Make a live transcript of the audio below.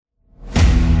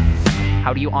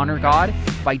How do you honor God?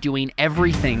 By doing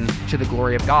everything to the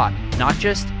glory of God. Not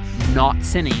just not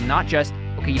sinning, not just,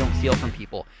 okay, you don't steal from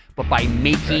people, but by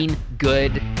making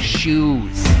good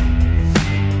shoes.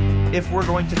 If we're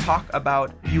going to talk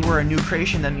about you were a new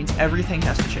creation, that means everything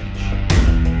has to change.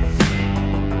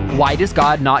 Why does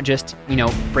God not just,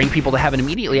 bring people to heaven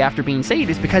immediately after being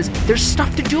saved? Is because there's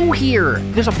stuff to do here.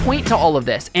 There's a point to all of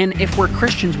this. And if we're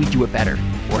Christians, we do it better,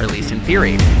 or at least in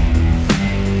theory.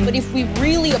 But if we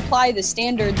really apply the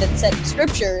standard that's set in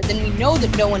Scripture, then we know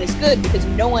that no one is good because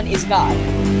no one is God.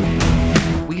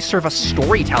 We serve a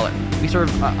storyteller. We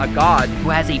serve a God who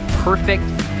has a perfect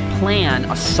plan,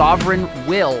 a sovereign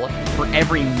will for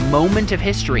every moment of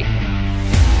history.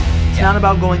 It's not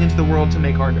about going into the world to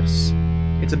make artists.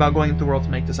 It's about going into the world to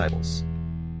make disciples.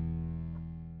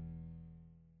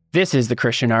 This is The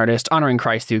Christian Artist, honoring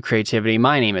Christ through creativity.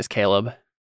 My name is Caleb.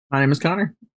 My name is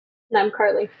Connor. And I'm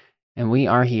Carly. And we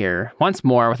are here once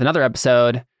more with another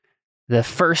episode, the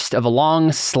first of a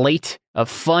long slate of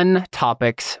fun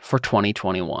topics for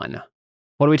 2021.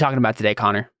 What are we talking about today,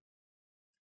 Connor?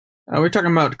 We're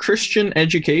talking about Christian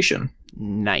education.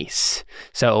 Nice.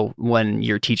 So when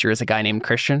your teacher is a guy named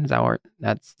Christian, is that what,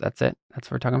 that's it?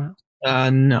 That's what we're talking about?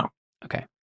 No. Okay.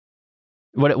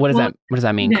 What does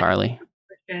that mean, yeah. Carly?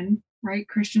 Christian, right?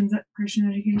 Christian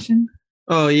education.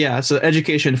 Oh yeah, so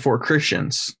education for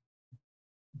Christians.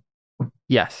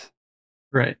 Yes.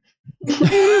 Right.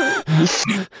 Thanks,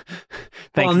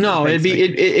 Well, no,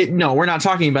 thanks, no, we're not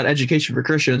talking about education for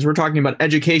Christians. We're talking about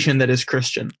education that is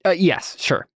Christian. Yes,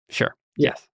 sure.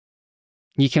 Yes.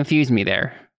 You confused me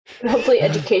there. Hopefully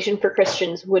education for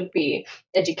Christians would be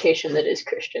education that is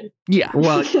Christian. Yeah.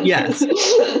 Well, yes.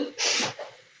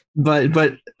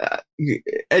 But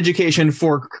education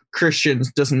for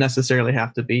Christians doesn't necessarily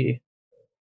have to be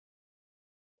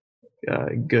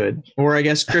good. Or I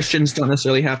guess Christians don't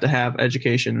necessarily have to have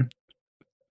education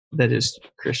that is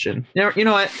Christian. You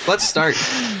know what? Let's start.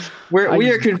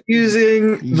 We are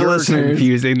confusing the listeners.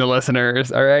 Confusing the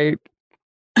listeners, all right?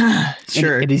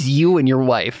 Sure. It is you and your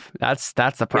wife. That's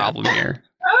the problem here.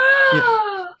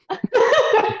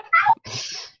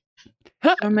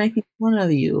 I'm making fun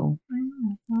of you.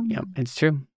 Yeah, it's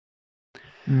true.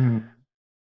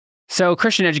 So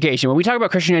Christian education, when we talk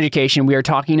about Christian education, we're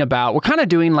kind of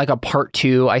doing like a part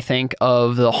 2, I think,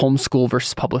 of the homeschool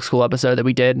versus public school episode that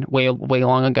we did way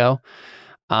long ago.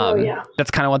 Yeah.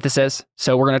 That's kind of what this is.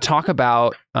 So we're going to talk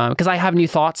about, because I have new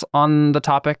thoughts on the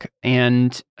topic,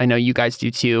 and I know you guys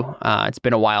do too. It's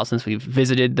been a while since we've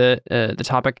visited the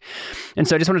topic. And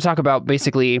so I just want to talk about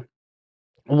basically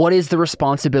what is the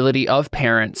responsibility of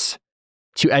parents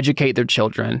to educate their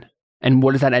children, and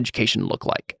what does that education look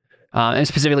like? And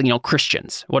specifically,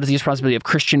 Christians. What is the responsibility of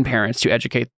Christian parents to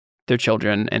educate their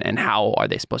children, and how are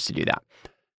they supposed to do that?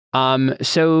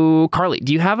 So Carly,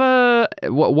 do you have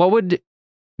what would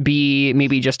be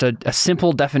maybe just a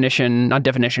simple definition, not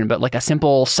definition, but like a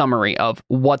simple summary of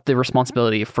what the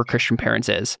responsibility for Christian parents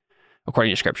is,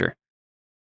 according to Scripture?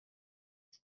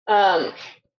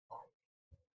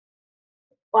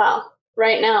 Wow.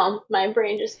 Right now, my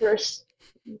brain just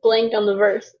blanked on the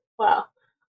verse. Wow.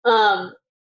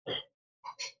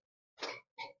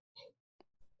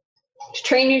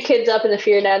 Train your kids up in the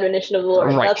fear and admonition of the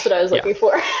Lord. Right. That's what I was looking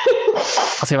for.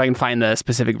 I'll see if I can find the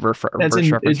specific verse reference. It's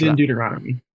for in that.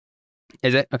 Deuteronomy.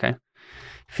 Is it? Okay.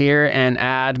 Fear and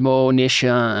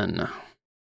admonition.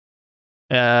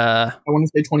 I want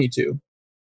to say 22.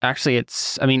 Actually,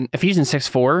 Ephesians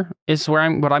 6:4 is what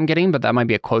I'm getting, but that might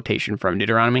be a quotation from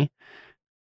Deuteronomy.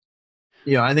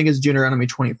 Yeah, I think it's Deuteronomy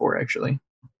 24, actually.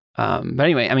 But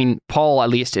anyway, Paul, at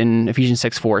least in Ephesians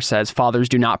 6:4, says, "Fathers,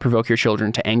 do not provoke your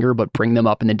children to anger, but bring them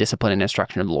up in the discipline and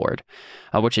instruction of the Lord,"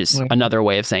 which is another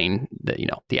way of saying that,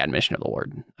 the admonition of the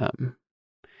Lord.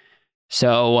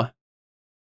 So,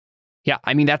 yeah,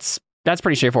 that's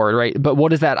pretty straightforward, right? But what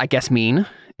does that, I guess, mean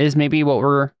is maybe what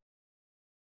we're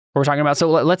talking about. So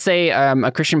let's say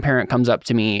a Christian parent comes up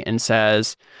to me and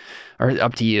says, or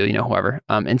up to you, whoever,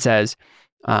 and says,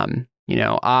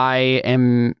 I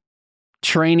am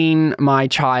training my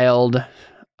child.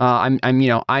 I'm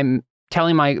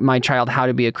telling my child how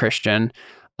to be a Christian,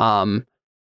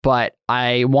 but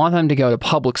I want them to go to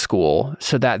public school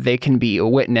so that they can be a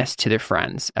witness to their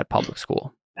friends at public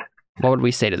school. What would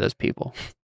we say to those people?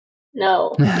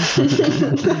 No.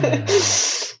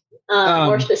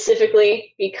 More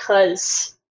specifically,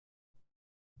 because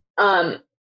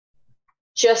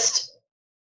just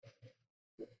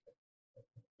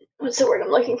what's the word I'm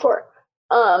looking for?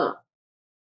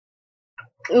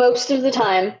 Most of the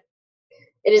time,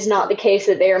 it is not the case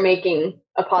that they are making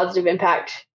a positive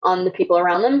impact on the people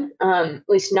around them. At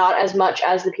least not as much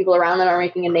as the people around them are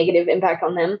making a negative impact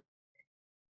on them.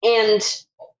 And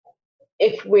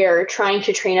if we're trying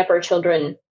to train up our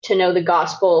children to know the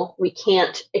gospel, we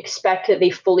can't expect that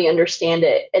they fully understand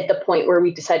it at the point where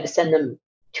we decide to send them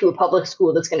to a public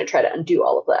school that's going to try to undo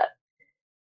all of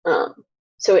that.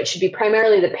 So it should be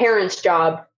primarily the parents'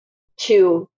 job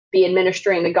to be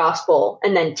administering the gospel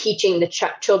and then teaching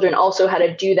the children also how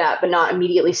to do that, but not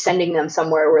immediately sending them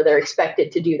somewhere where they're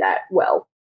expected to do that well.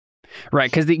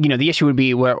 Right, because the issue would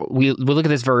be where we look at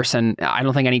this verse, and I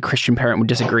don't think any Christian parent would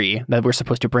disagree that we're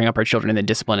supposed to bring up our children in the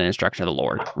discipline and instruction of the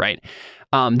Lord, right?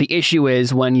 The issue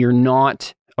is when you're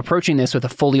not approaching this with a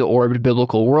fully orbed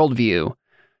biblical worldview,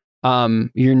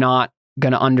 you're not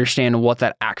going to understand what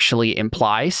that actually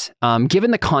implies.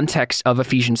 Given the context of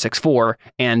Ephesians 6:4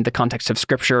 and the context of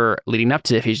Scripture leading up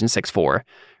to Ephesians 6:4,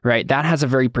 right? That has a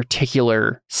very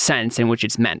particular sense in which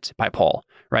it's meant by Paul,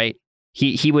 right?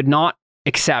 He would not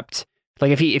accept,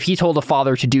 like, if he told a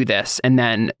father to do this and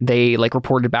then they like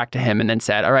reported back to him and then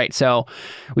said, all right, so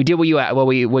we did what you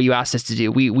asked us to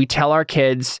do. We tell our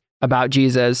kids about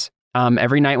Jesus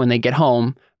every night when they get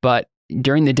home, but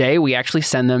during the day we actually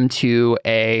send them to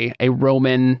a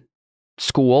Roman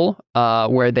school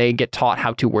where they get taught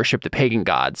how to worship the pagan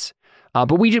gods.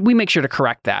 But we make sure to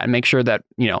correct that and make sure that,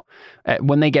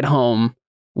 when they get home,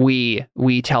 we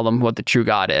tell them what the true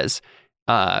God is.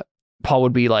 Paul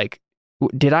would be like,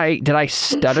 did I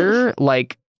stutter?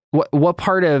 Like, what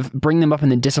part of bring them up in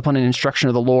the discipline and instruction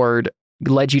of the Lord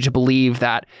led you to believe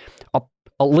that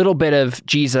a little bit of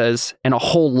Jesus and a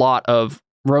whole lot of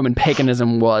Roman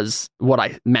paganism was what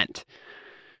I meant?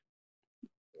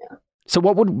 Yeah. So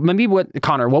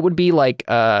Connor, what would be like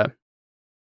the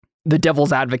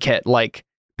devil's advocate like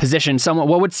position?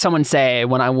 What would someone say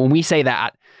when we say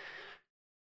that,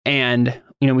 and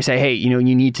we say, hey, you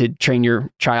need to train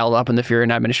your child up in the fear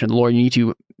and admonition of the Lord. You need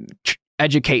to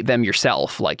educate them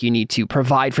yourself. Like, you need to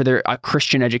provide for a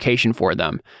Christian education for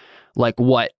them. Like,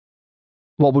 what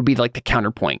would be like the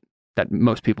counterpoint that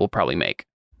most people probably make?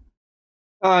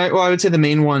 Well, I would say the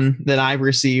main one that I've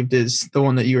received is the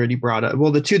one that you already brought up.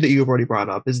 Well, the two that you've already brought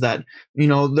up is that,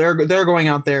 they're going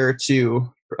out there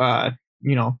to,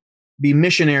 be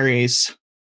missionaries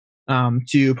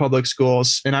to public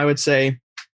schools. And I would say,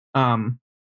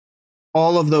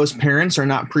 all of those parents are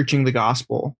not preaching the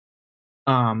gospel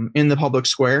in the public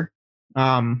square.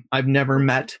 I've never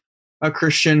met a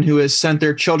Christian who has sent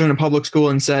their children to public school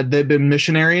and said they've been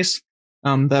missionaries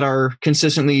that are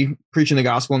consistently preaching the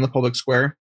gospel in the public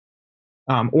square,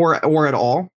 or at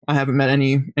all. I haven't met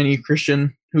any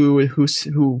Christian who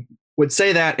would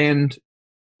say that and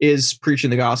is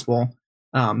preaching the gospel.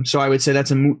 So I would say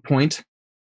that's a moot point.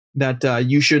 That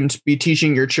you shouldn't be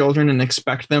teaching your children and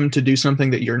expect them to do something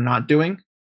that you're not doing.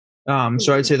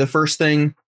 So I'd say the first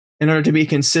thing, in order to be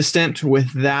consistent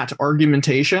with that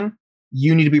argumentation,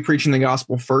 you need to be preaching the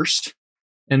gospel first,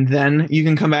 and then you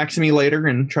can come back to me later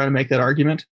and try to make that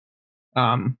argument.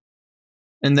 And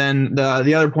then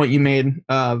the other point you made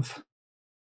of,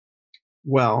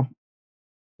 well,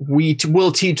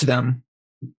 will teach them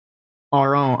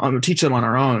our own, teach them on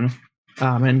our own,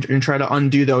 and try to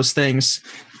undo those things.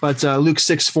 But Luke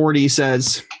 6:40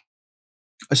 says,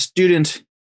 a student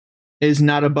is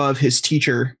not above his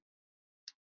teacher,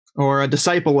 or a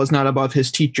disciple is not above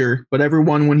his teacher, but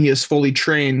everyone, when he is fully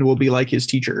trained, will be like his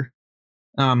teacher.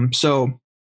 So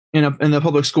in the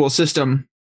public school system,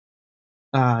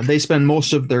 they spend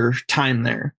most of their time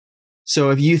there. So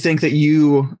if you think that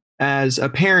you, as a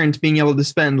parent, being able to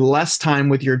spend less time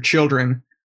with your children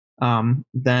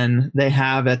than they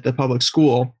have at the public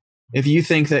school, if you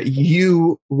think that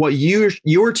what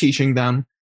you're teaching them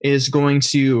is going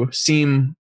to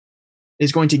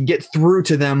get through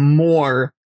to them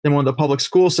more than what the public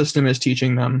school system is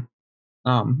teaching them,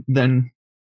 then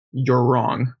you're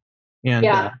wrong. And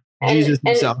Jesus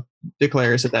himself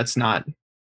declares that that's not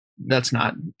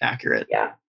accurate.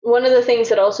 Yeah. One of the things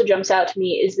that also jumps out to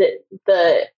me is that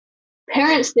the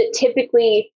parents that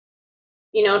typically,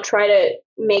 try to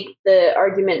make the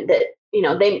argument that,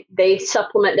 they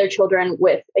supplement their children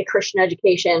with a Christian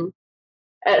education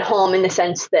at home, in the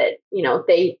sense that,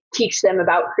 they teach them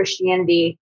about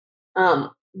Christianity.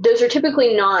 Those are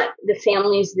typically not the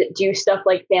families that do stuff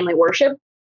like family worship.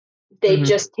 They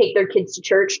just take their kids to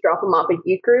church, drop them off at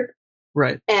youth group,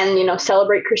 right, and,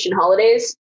 celebrate Christian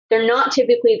holidays. They're not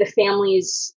typically the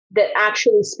families that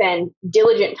actually spend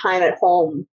diligent time at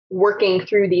home working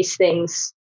through these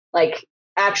things, like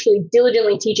actually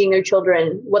diligently teaching their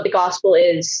children what the gospel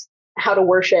is, how to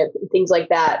worship, and things like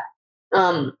that.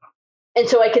 And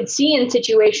so I could see in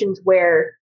situations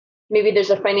where maybe there's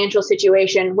a financial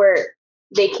situation where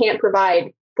they can't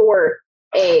provide for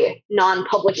a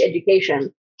non-public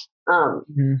education,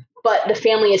 but the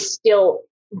family is still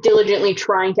diligently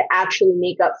trying to actually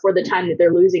make up for the time that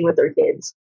they're losing with their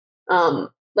kids.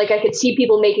 Like, I could see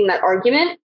people making that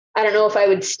argument. I don't know if I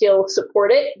would still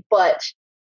support it, but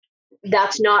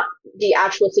that's not the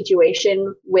actual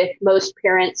situation with most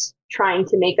parents trying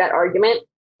to make that argument,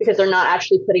 because they're not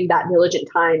actually putting that diligent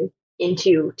time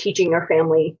into teaching their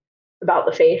family about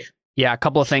the faith. Yeah, a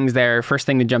couple of things there. First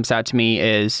thing that jumps out to me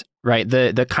is, right,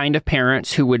 the kind of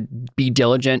parents who would be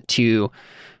diligent to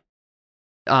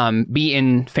be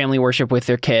in family worship with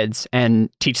their kids and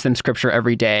teach them scripture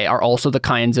every day are also the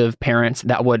kinds of parents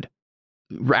that would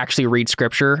actually read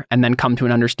scripture and then come to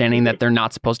an understanding that they're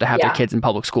not supposed to have their kids in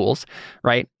public schools,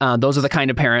 right? Those are the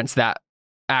kind of parents that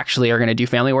actually are going to do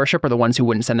family worship, are the ones who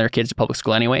wouldn't send their kids to public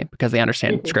school anyway because they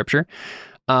understand scripture.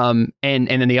 And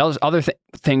then the other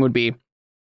thing would be,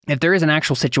 if there is an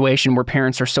actual situation where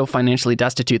parents are so financially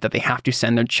destitute that they have to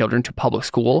send their children to public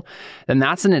school, then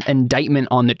that's an indictment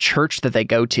on the church that they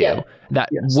go to that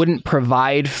wouldn't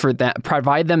provide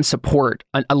them support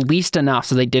at least enough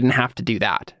so they didn't have to do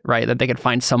that, right? That they could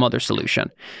find some other solution,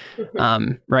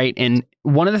 right? And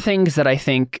one of the things that I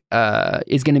think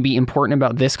is going to be important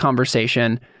about this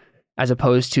conversation, as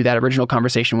opposed to that original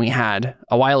conversation we had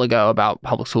a while ago about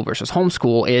public school versus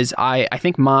homeschool, is I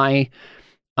think my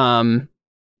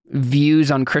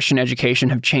views on Christian education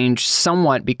have changed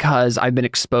somewhat because I've been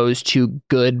exposed to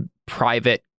good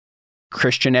private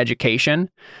Christian education.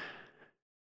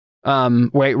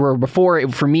 Where before,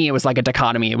 for me, it was like a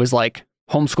dichotomy. It was like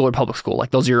homeschool or public school.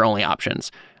 Like, those are your only options.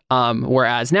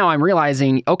 Whereas now I'm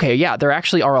realizing, okay, yeah, there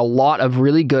actually are a lot of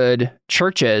really good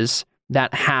churches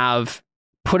that have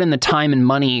put in the time and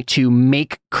money to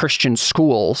make Christian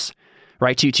schools,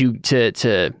 right?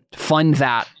 To fund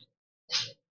that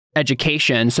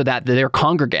education so that their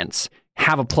congregants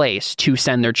have a place to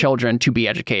send their children to be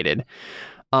educated.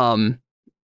 And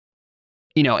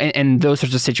those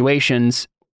sorts of situations,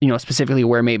 specifically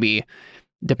where maybe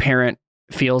the parent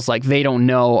feels like they don't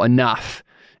know enough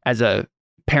as a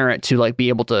parent to like be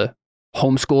able to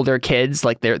homeschool their kids.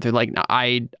 Like they're like,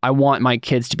 I want my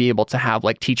kids to be able to have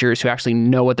like teachers who actually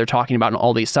know what they're talking about in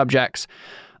all these subjects.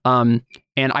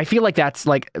 And I feel like that's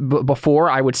like before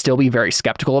I would still be very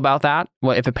skeptical about that.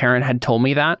 Well, if a parent had told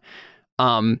me that,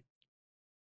 and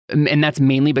that's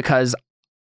mainly because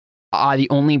the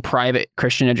only private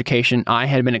Christian education I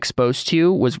had been exposed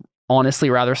to was honestly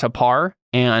rather subpar,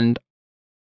 and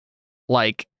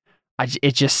like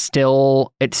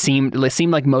it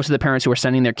seemed like most of the parents who were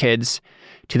sending their kids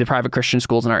to the private Christian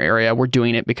schools in our area were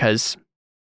doing it because,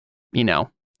 and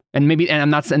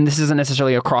this isn't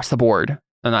necessarily across the board.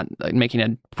 I'm not like making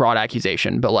a broad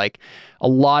accusation, but like a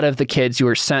lot of the kids who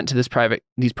were sent to these private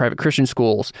Christian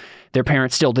schools, their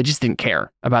parents they just didn't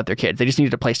care about their kids. They just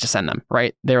needed a place to send them,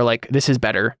 right? They're like, this is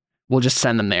better. We'll just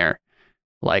send them there.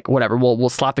 Like, whatever, we'll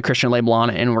slap the Christian label on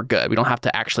it and we're good. We don't have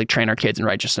to actually train our kids in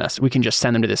righteousness. We can just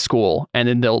send them to this school and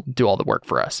then they'll do all the work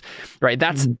for us, right?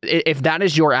 That's if that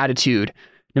is your attitude,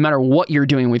 no matter what you're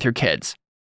doing with your kids,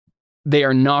 they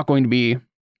are not going to be.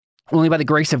 Only by the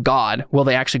grace of God will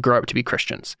they actually grow up to be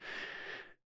Christians.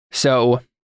 So,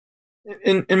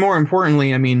 and more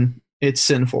importantly, I mean, it's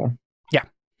sinful. Yeah.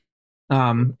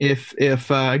 If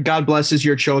God blesses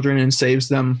your children and saves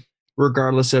them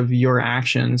regardless of your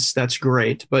actions, that's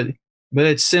great. But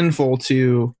it's sinful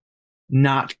to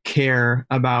not care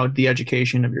about the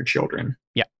education of your children.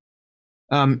 Yeah.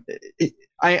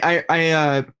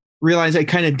 I realized I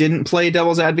kind of didn't play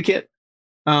devil's advocate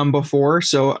before,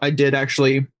 so I did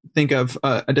actually think of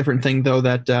a different thing though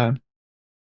that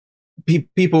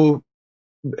people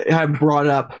have brought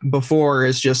up before,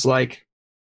 is just like,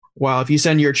 well, if you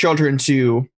send your children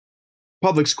to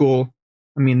public school,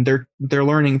 I mean, they're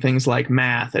learning things like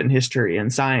math and history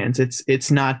and science.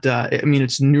 It's not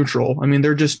it's neutral. I mean,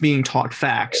 they're just being taught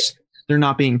facts. They're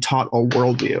not being taught a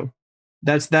worldview.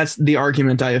 That's the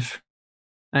argument I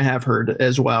have heard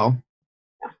as well.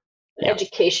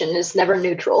 Education is never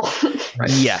neutral.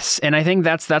 Right. Yes. And I think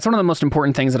that's one of the most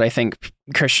important things that I think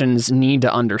Christians need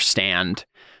to understand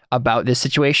about this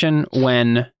situation.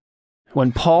 When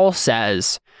Paul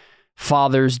says,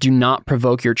 fathers, do not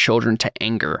provoke your children to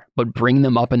anger, but bring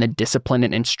them up in the discipline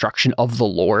and instruction of the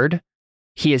Lord,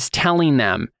 he is telling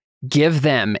them, give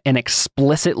them an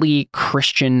explicitly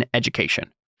Christian education,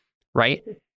 right?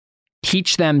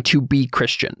 Teach them to be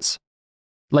Christians.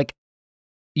 Like,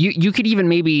 you could even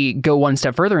maybe go one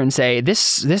step further and say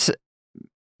this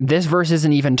verse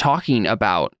isn't even talking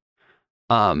about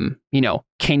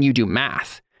can you do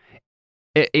math?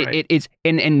 It's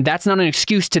and that's not an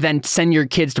excuse to then send your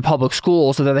kids to public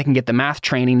school so that they can get the math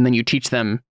training and then you teach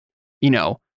them,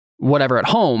 whatever at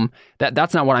home.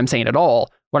 That's not what I'm saying at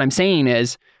all. What I'm saying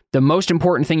is The most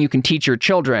important thing you can teach your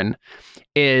children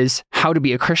is how to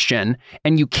be a Christian.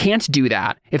 And you can't do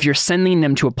that if you're sending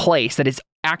them to a place that is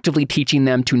actively teaching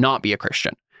them to not be a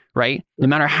Christian, right? No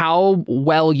matter how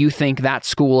well you think that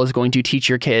school is going to teach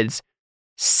your kids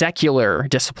secular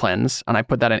disciplines, and I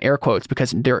put that in air quotes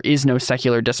because there is no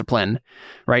secular discipline,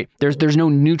 right? There's no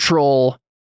neutral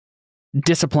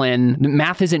discipline.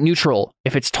 Math isn't neutral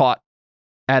if it's taught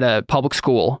at a public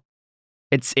school.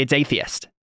 It's atheist,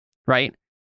 right?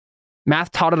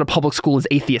 Math taught at a public school is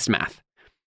atheist math.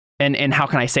 And how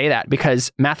can I say that?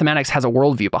 Because mathematics has a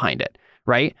worldview behind it,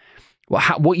 right? Well,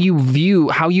 how you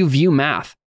view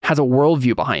math has a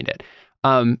worldview behind it.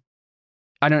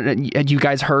 I don't know. You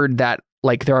guys heard that,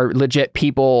 like, there are legit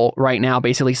people right now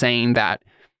basically saying that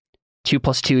 2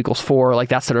 + 2 = 4, like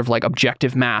that sort of like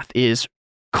objective math is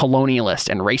colonialist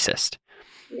and racist.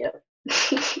 Yeah.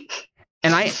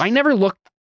 And I never looked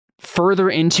further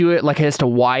into it, like, as to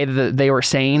why they were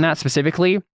saying that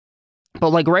specifically.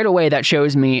 But like right away, that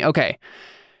shows me, okay,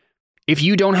 if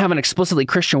you don't have an explicitly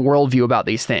Christian worldview about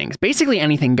these things, basically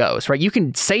anything goes, right? You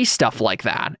can say stuff like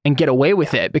that and get away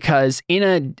with it because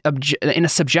in a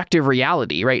subjective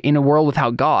reality, right? In a world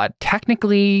without God,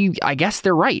 technically, I guess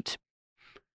they're right,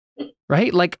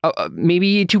 right? Like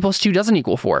maybe 2 + 2 doesn't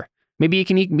equal 4. Maybe it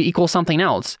can equal something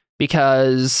else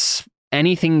because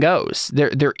anything goes.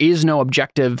 There is no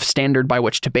objective standard by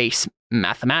which to base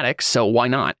mathematics, so why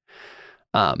not?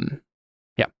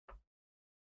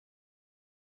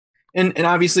 And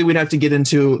obviously we'd have to get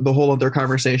into the whole other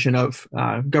conversation of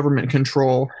government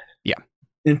control. Yeah.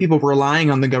 And people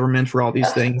relying on the government for all these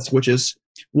things, which is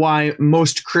why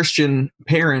most Christian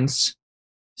parents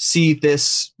see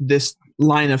this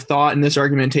line of thought and this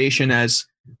argumentation as,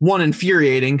 one,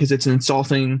 infuriating because it's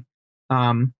insulting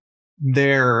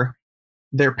their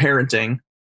parenting.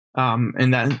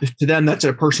 And that to them, that's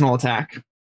a personal attack.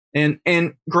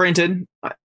 And granted,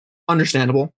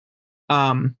 understandable.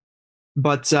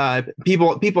 But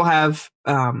people have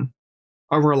a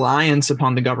reliance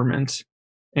upon the government.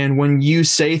 And when you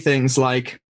say things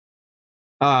like,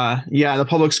 the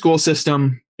public school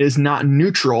system is not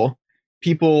neutral,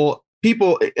 people,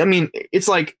 I mean, it's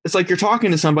like you're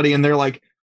talking to somebody and they're like,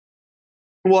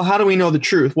 well, how do we know the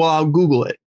truth? Well, I'll Google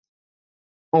it.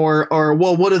 Or,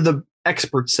 well, what do the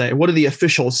experts say? What do the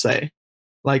officials say?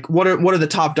 Like, what do the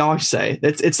top dogs say?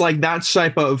 It's like that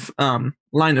type of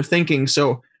line of thinking.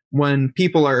 So when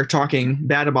people are talking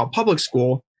bad about public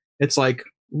school, it's like,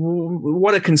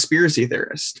 what a conspiracy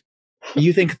theorist.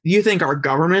 You think our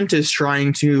government is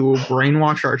trying to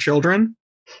brainwash our children?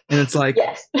 And it's like,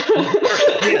 yes.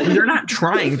 they're not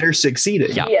trying, they're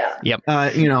succeeding. Yeah. Yep.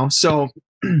 So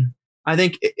I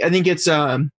think it's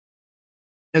a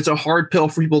hard pill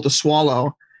for people to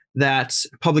swallow that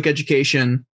public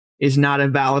education is not a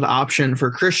valid option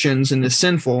for Christians and is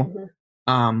sinful.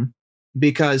 Mm-hmm.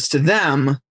 Because to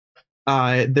them,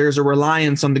 there's a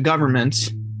reliance on the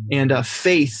government and a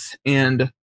faith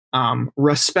and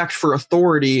respect for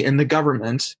authority in the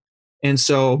government. And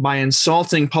so by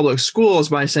insulting public schools,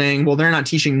 by saying, well, they're not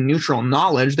teaching neutral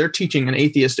knowledge, they're teaching an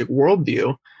atheistic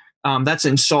worldview, that's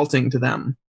insulting to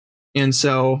them. And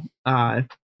so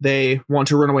they want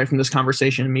to run away from this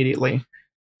conversation immediately.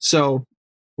 So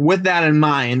with that in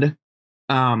mind,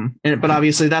 but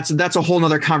obviously that's a whole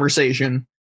nother conversation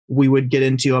we would get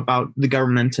into about the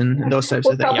government and those types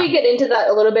of things. We'll probably get into that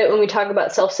a little bit when we talk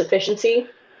about self-sufficiency.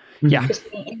 Yeah. Just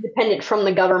being independent from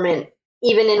the government,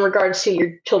 even in regards to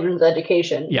your children's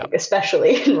education. Yeah. Like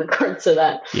especially in regards to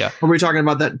that. Yeah. Are we talking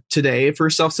about that today for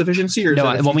self-sufficiency, or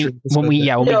No, when we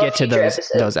get to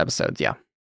those episodes, yeah.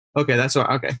 Okay, that's what,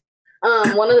 okay.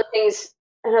 One of the things,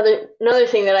 another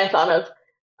thing that I thought of,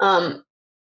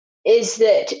 is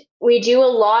that we do a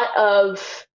lot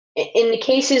of, in the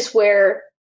cases where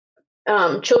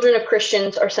children of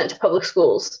Christians are sent to public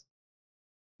schools,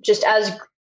 just as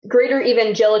greater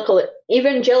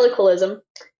evangelicalism,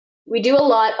 we do a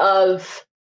lot of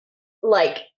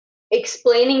like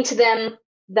explaining to them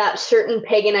that certain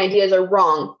pagan ideas are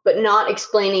wrong, but not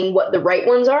explaining what the right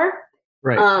ones are.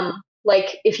 Right.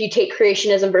 Like if you take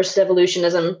creationism versus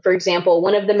evolutionism, for example,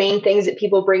 one of the main things that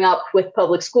people bring up with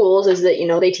public schools is that,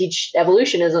 they teach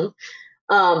evolutionism.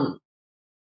 And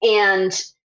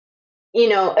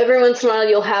every once in a while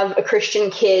you'll have a Christian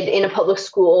kid in a public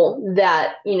school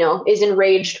that, is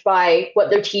enraged by what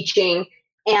they're teaching,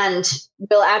 and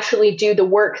they'll actually do the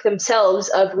work themselves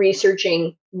of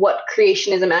researching what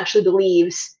creationism actually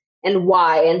believes and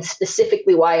why, and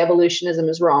specifically why evolutionism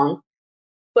is wrong.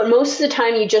 But most of the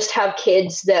time you just have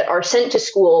kids that are sent to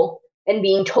school and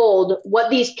being told what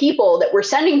these people that we're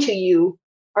sending to you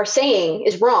are saying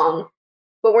is wrong.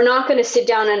 but we're not going to sit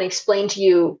down and explain to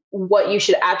you what you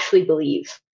should actually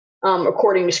believe,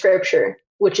 according to scripture,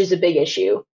 which is a big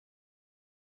issue.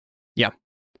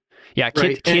 Yeah,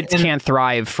 Right. kids And- can't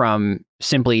thrive from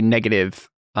simply negative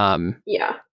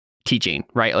Yeah. teaching,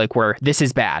 right? Like where this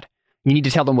is bad. You need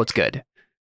to tell them what's good.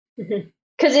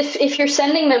 Because if you're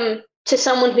sending them to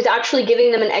someone who's actually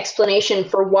giving them an explanation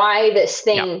for why this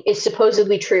thing is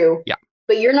supposedly true, Yeah.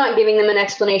 but you're not giving them an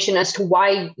explanation as to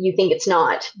why you think it's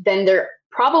not, then they're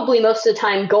probably most of the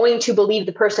time going to believe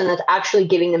the person that's actually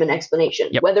giving them an explanation,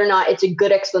 Yep. whether or not it's a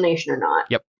good explanation or not.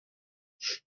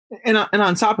 And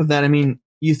on top of that, I mean,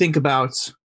 you think about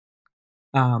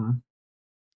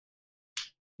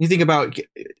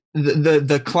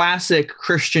the classic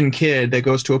Christian kid that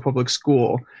goes to a public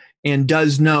school and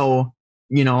does know,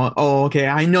 oh, okay,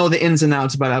 I know the ins and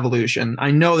outs about evolution.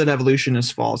 I know that evolution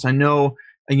is false. I know,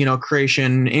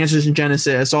 creation, answers in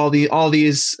Genesis, all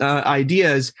these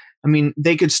ideas. I mean,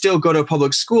 they could still go to a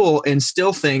public school and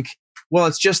still think, well,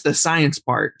 it's just the science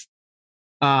part.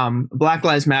 Black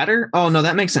Lives Matter. Oh no,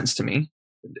 that makes sense to me.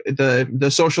 The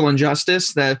social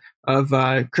injustice of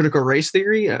critical race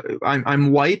theory.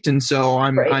 I'm white, and so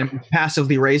I'm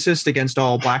passively racist against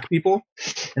all Black people,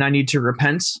 and I need to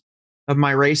repent of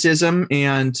my racism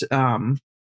and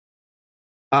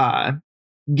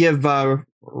give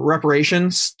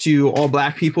reparations to all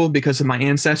Black people because of my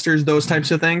ancestors. Those types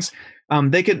of things.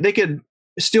 They could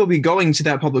still be going to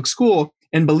that public school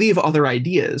and believe other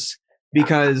ideas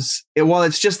because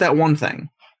it's just that one thing.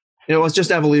 It was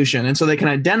just evolution. And so they can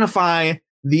identify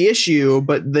the issue,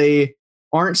 but they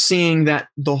aren't seeing that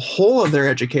the whole of their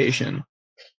education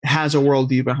has a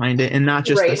worldview behind it and not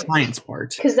just the science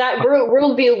part. Because that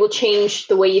worldview will change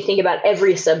the way you think about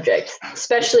every subject,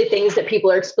 especially things that people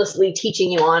are explicitly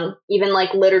teaching you on, even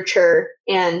like literature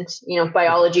and,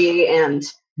 biology and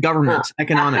government,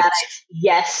 economics.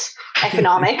 Yes,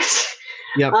 economics.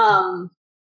 Yep.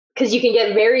 Because you can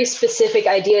get very specific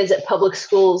ideas at public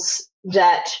schools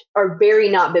that are very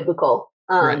not biblical.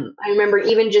 I remember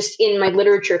even just in my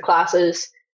literature classes,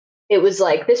 it was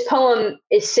like, this poem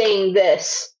is saying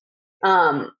this.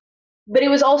 But it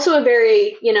was also a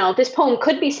very, this poem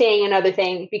could be saying another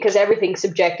thing because everything's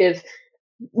subjective.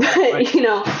 But,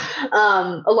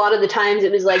 a lot of the times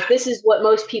it was like, this is what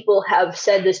most people have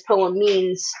said this poem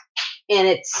means. And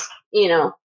it's,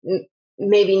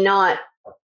 maybe not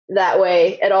that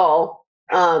way at all.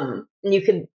 You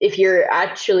could, if you're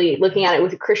actually looking at it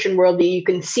with a Christian worldview, you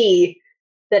can see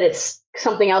that it's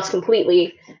something else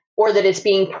completely, or that it's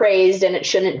being praised and it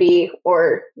shouldn't be,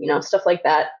 or, stuff like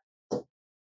that.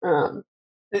 And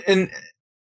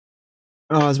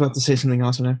I was about to say something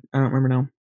else, and I don't remember now.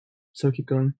 So keep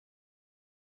going.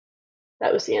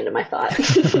 That was the end of my thought.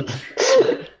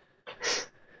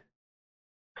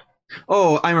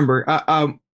 Oh, I remember.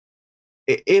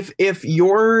 If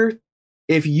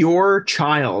your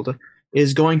child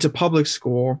is going to public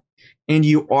school and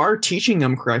you are teaching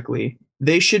them correctly,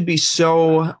 they should be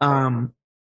so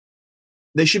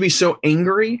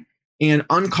angry and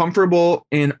uncomfortable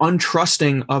and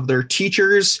untrusting of their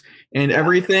teachers and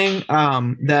everything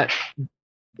that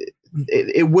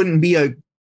it wouldn't be a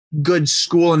good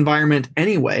school environment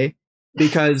anyway,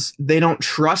 because they don't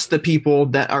trust the people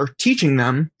that are teaching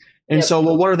them. And so,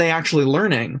 well, what are they actually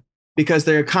learning? Because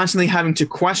they're constantly having to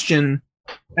question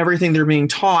everything they're being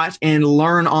taught and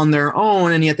learn on their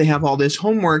own, and yet they have all this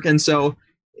homework. And so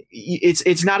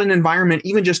it's not an environment,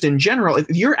 even just in general. If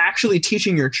you're actually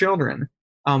teaching your children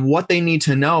what they need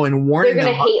to know and warning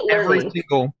them about every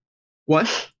single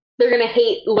what? They're going to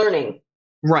hate learning.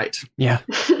 Right. Yeah.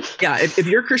 Yeah. If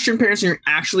you're Christian parents and you're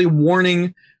actually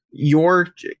warning your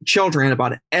children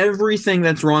about everything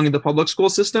that's wrong in the public school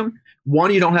system,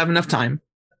 one, you don't have enough time.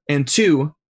 And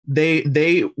two,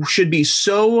 they should be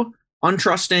so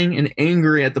untrusting and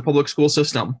angry at the public school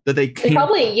system that they can't. And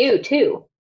probably you too,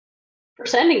 for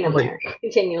sending them there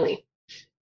continually.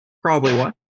 Probably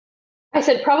what? I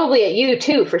said probably at you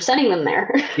too for sending them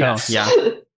there. Yes. Oh,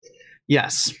 yeah.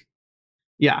 Yes.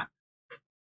 Yeah.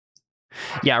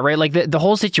 Yeah, right. Like the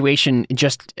whole situation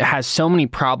just has so many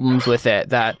problems with it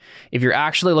that if you're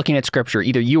actually looking at scripture,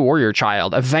 either you or your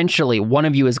child, eventually one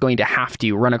of you is going to have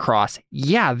to run across,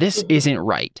 yeah, this isn't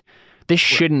right. This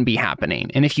shouldn't be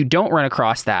happening. And if you don't run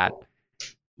across that,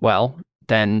 well,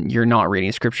 then you're not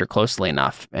reading scripture closely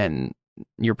enough and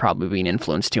you're probably being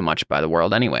influenced too much by the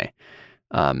world anyway.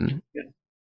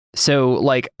 So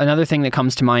like another thing that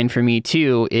comes to mind for me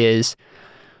too is,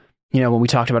 when we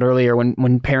talked about earlier,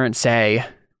 when parents say,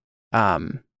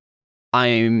 I'm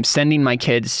sending my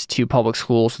kids to public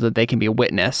school so that they can be a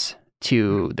witness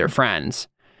to their friends.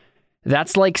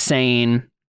 That's like saying,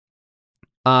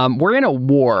 we're in a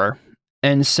war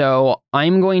And so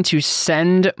I'm going to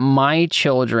send my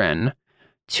children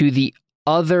to the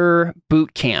other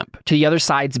boot camp, to the other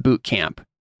side's boot camp,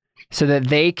 so that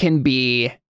they can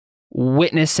be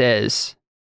witnesses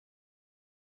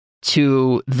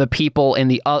to the people in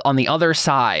the on the other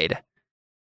side.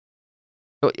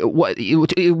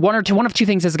 One of two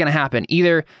things is going to happen.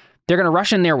 Either they're going to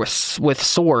rush in there with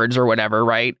swords or whatever,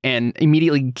 right, and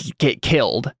immediately get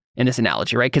killed in this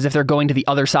analogy, right? Because if they're going to the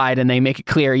other side and they make it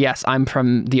clear, yes, I'm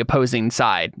from the opposing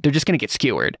side, they're just going to get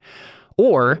skewered.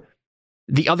 Or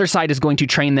the other side is going to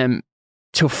train them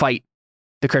to fight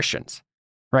the Christians,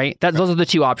 right? Those are the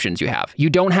two options you have. You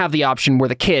don't have the option where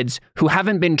the kids who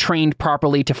haven't been trained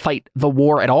properly to fight the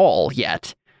war at all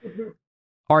yet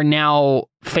are now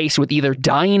faced with either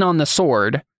dying on the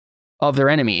sword of their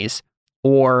enemies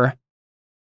or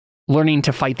learning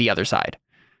to fight the other side.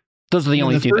 Those are the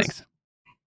only two things.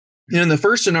 In the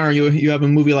first scenario, you have a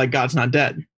movie like God's Not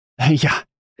Dead. Yeah.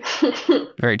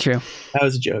 Very true. That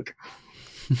was a joke.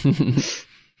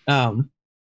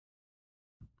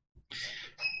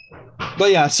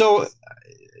 But yeah, so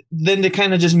then to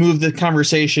kind of just move the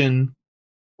conversation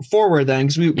forward then,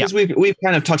 because we've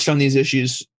kind of touched on these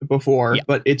issues before,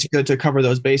 but it's good to cover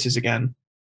those bases again.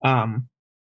 Well,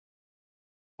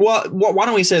 why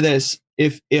don't we say this?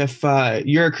 If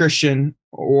you're a Christian,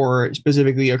 or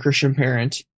specifically a Christian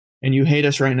parent, and you hate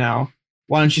us right now,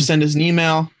 why don't you send us an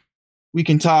email? We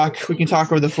can talk. We can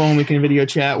talk over the phone. We can video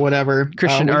chat, whatever.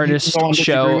 Christian Artist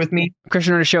Show with me.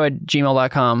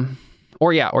 ChristianArtistShow@gmail.com.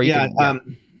 Or you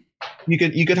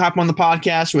could hop on the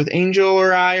podcast with Angel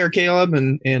or I or Caleb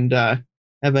and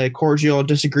have a cordial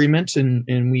disagreement,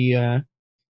 and we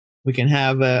can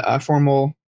have a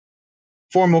formal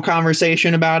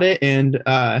conversation about it and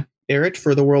air it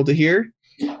for the world to hear.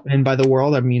 And by the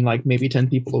world, I mean like maybe 10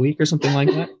 people a week or something like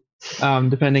that.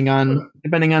 Depending on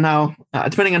how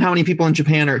many people in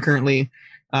Japan are currently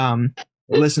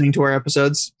listening to our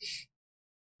episodes.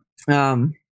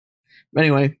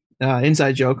 Anyway,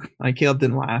 inside joke. Caleb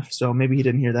didn't laugh, so maybe he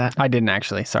didn't hear that. I didn't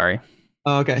actually. Sorry.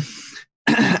 Oh, okay.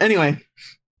 Anyway,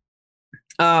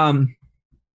 so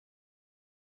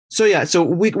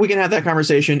we can have that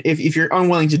conversation. If you're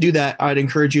unwilling to do that, I'd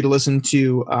encourage you to listen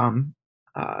to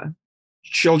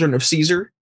Children of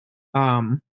Caesar.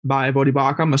 By Bodhi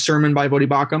Baucham, a sermon by Bodhi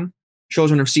Baucham.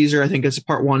 Children of Caesar, I think it's a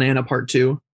part 1 and a part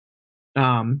 2,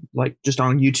 like just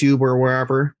on YouTube or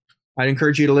wherever. I'd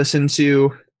encourage you to listen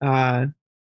to, I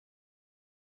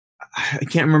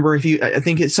can't remember I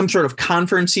think it's some sort of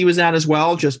conference he was at as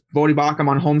well, just Bodhi Baucham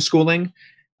on homeschooling,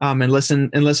 and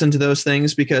listen to those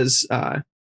things, because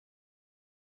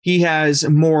he has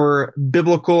more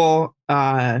biblical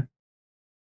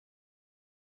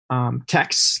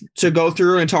texts to go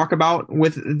through and talk about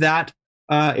with that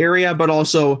area, but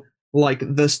also like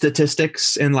the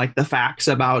statistics and like the facts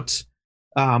about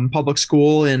public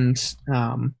school and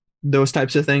those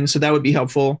types of things. So that would be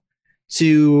helpful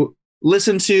to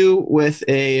listen to with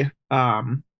a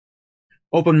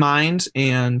open mind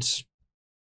and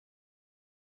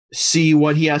see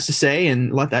what he has to say,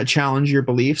 and let that challenge your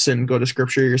beliefs and go to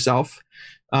scripture yourself.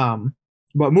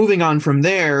 But moving on from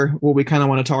there, what we kind of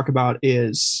want to talk about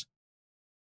is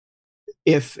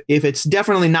if it's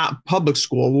definitely not public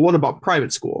school, well, what about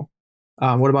private school?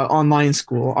 What about online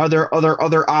school? Are there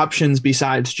other options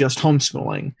besides just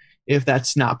homeschooling? If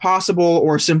that's not possible,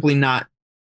 or simply not,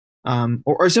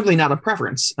 or simply not a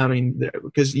preference. I mean,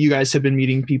 because you guys have been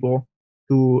meeting people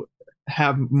who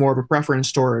have more of a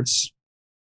preference towards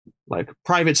like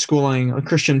private schooling, a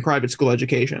Christian private school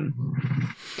education.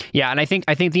 Yeah, and I think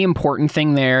the important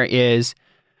thing there is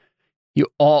you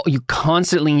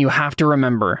have to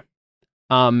remember,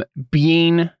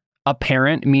 being a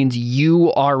parent means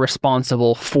you are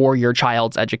responsible for your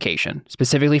child's education,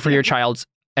 specifically for your child's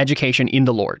education in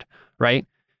the Lord, right?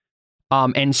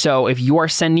 And so if you are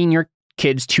sending your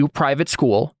kids to private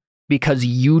school because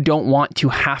you don't want to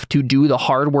have to do the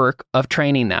hard work of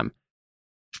training them,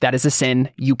 that is a sin.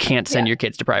 You can't send your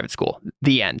kids to private school.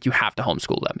 The end. You have to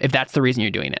homeschool them if that's the reason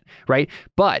you're doing it, right?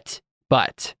 But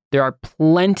there are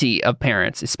plenty of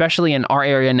parents, especially in our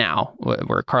area now,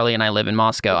 where Carly and I live in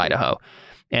Moscow, Idaho,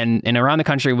 and around the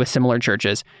country with similar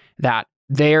churches, that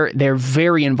they're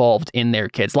very involved in their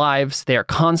kids' lives. They are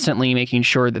constantly making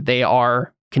sure that they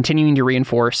are continuing to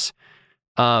reinforce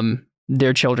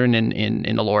their children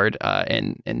in the Lord,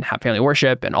 and have family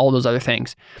worship and all those other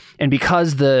things. And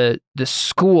because the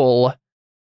school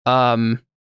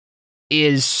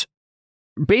is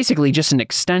basically just an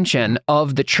extension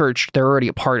of the church they're already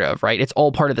a part of, right? It's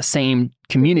all part of the same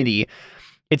community.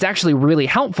 It's actually really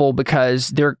helpful because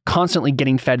they're constantly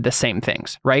getting fed the same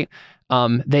things, right?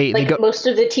 They Like go most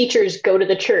of the teachers go to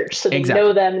the church, so they Exactly.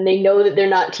 know them and they know that they're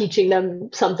not teaching them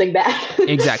something bad.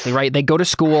 exactly right. They go to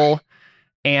school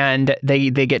and they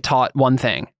get taught one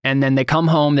thing, and then they come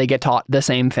home, they get taught the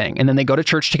same thing, and then they go to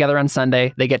church together on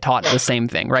Sunday, they get taught the same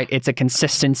thing, right? It's a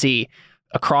consistency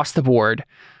across the board.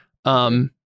 And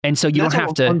so you That's don't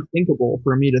have to. unthinkable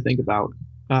for me to think about.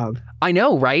 I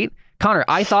know, right, Connor?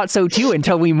 I thought so too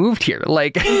until we moved here.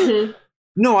 Like, Mhm.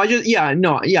 No,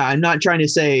 I'm not trying to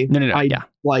say no, I yeah,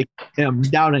 am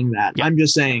doubting that. Yeah. I'm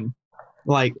just saying,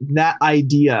 like, that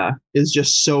idea is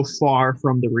just so far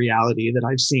from the reality that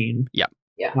I've seen. Yeah.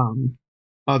 Yeah.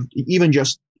 Of even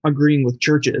just agreeing with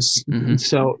churches. Mhm.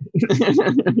 So,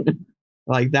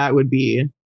 like, that would be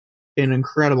an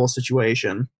incredible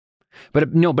situation.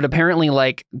 but no, but apparently,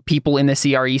 like, people in the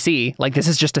CREC, like, this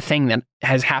is just a thing that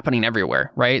has happening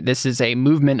everywhere, right? This is a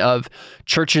movement of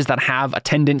churches that have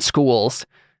attendant schools,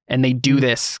 and they do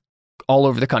this all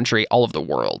over the country, all over the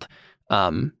world.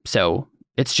 So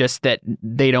it's just that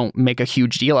they don't make a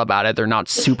huge deal about it. They're not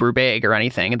super big or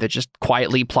anything. They're just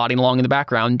quietly plodding along in the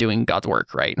background doing God's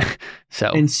work, right? So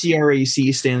And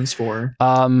CREC stands for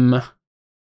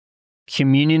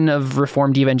Communion of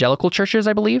Reformed Evangelical Churches,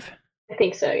 I believe. I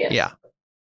think so, yes. Yeah.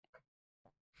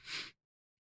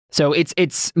 So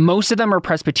it's most of them are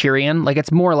Presbyterian. Like,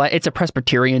 it's more like it's a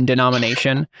Presbyterian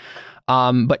denomination.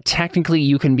 But technically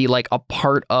you can be like a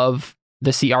part of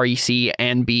the CREC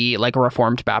and be like a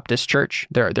Reformed Baptist church.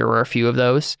 There were a few of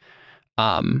those.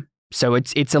 So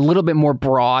it's a little bit more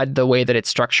broad the way that it's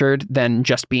structured than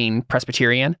just being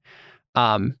Presbyterian.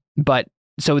 But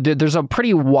so there's a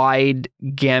pretty wide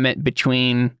gamut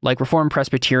between like Reformed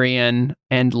Presbyterian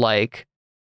and like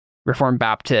Reformed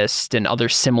Baptist and other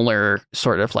similar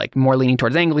sort of like more leaning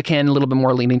towards Anglican, a little bit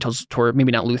more leaning toward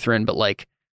maybe not Lutheran, but like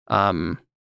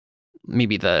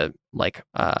maybe the like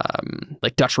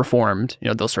Dutch Reformed,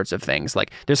 those sorts of things.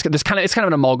 Like there's kind of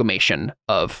an amalgamation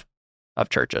of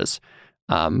churches,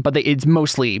 but it's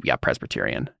mostly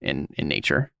Presbyterian in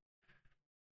nature.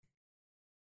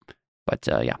 But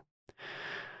yeah,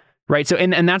 right. So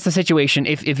and that's the situation.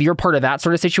 If you're part of that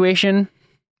sort of situation,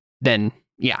 then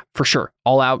yeah, for sure,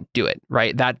 all out, do it.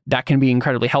 Right. That can be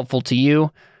incredibly helpful to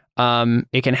you.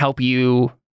 It can help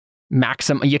you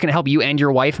can help you and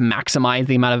your wife maximize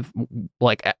the amount of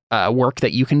like work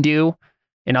that you can do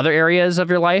in other areas of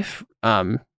your life.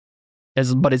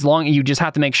 But as long you just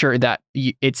have to make sure that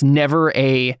it's never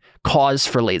a cause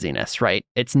for laziness, right?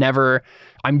 It's never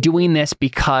I'm doing this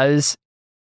because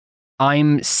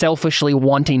I'm selfishly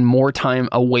wanting more time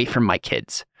away from my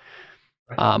kids,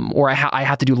 or I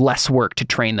have to do less work to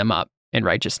train them up in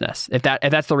righteousness. If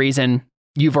that's the reason,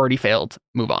 you've already failed.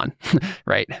 Move on,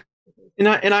 right? And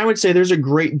I would say there's a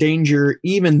great danger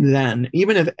even then,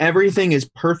 even if everything is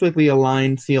perfectly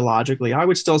aligned theologically, I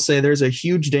would still say there's a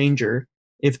huge danger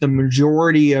if the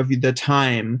majority of the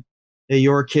time that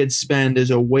your kids spend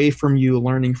is away from you,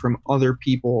 learning from other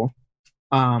people,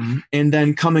 and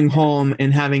then coming home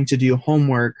and having to do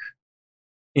homework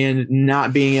and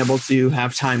not being able to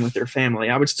have time with their family.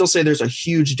 I would still say there's a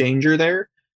huge danger there.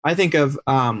 I think of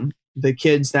the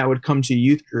kids that would come to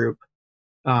youth group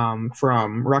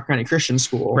from Rock County Christian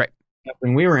School, right,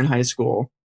 when we were in high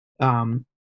school.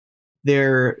 They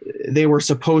were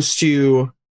supposed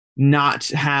to not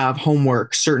have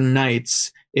homework certain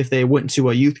nights if they went to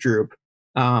a youth group,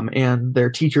 and their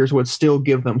teachers would still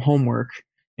give them homework.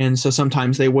 And so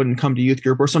sometimes they wouldn't come to youth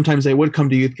group, or sometimes they would come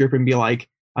to youth group and be like,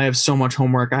 I have so much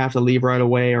homework, I have to leave right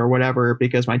away or whatever,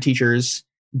 because my teachers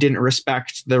didn't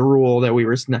respect the rule that we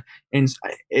were. And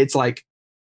it's like,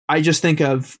 I just think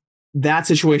of that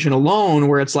situation alone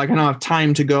where it's like, I don't have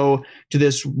time to go to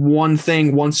this one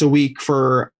thing once a week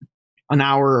for an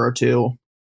hour or two.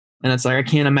 And it's like, I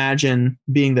can't imagine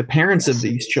being the parents of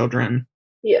these children.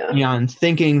 Yeah. And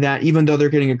thinking that even though they're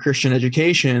getting a Christian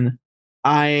education,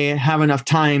 I have enough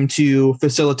time to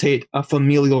facilitate a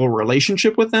familial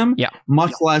relationship with them,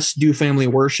 much less do family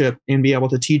worship and be able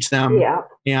to teach them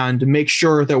and make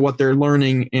sure that what they're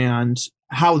learning and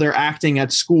how they're acting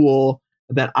at school,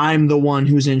 that I'm the one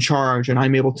who's in charge and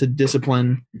I'm able to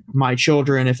discipline my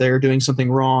children if they're doing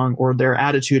something wrong, or their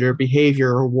attitude or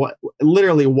behavior or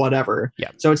literally whatever. Yeah.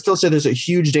 So I'd still say there's a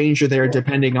huge danger there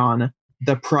depending on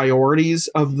the priorities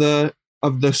of the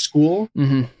school,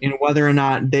 and whether or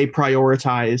not they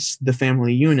prioritize the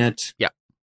family unit,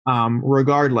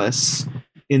 regardless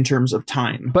in terms of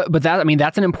time. But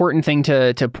that's an important thing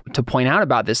to point out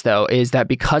about this, though, is that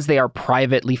because they are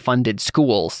privately funded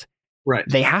schools, right,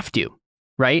 they have to,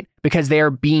 right? Because they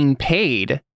are being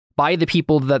paid by the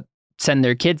people that send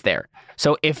their kids there.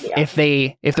 So if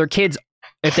their kids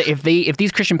If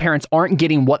these Christian parents aren't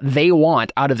getting what they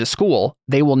want out of the school,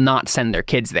 they will not send their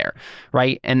kids there,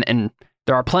 right? And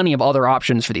there are plenty of other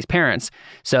options for these parents.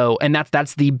 So, and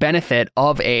that's the benefit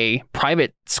of a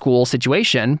private school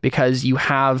situation, because you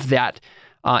have that,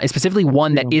 specifically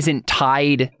one that isn't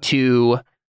tied to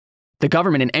the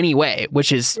government in any way,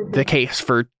 which is the case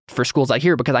for schools out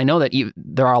here, because I know that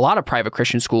there are a lot of private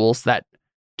Christian schools that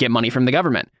get money from the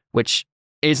government, which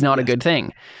is not a good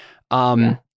thing.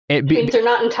 It means they're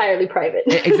not entirely private.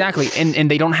 Exactly. And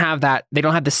they don't have that. They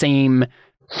don't have the same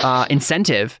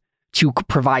incentive to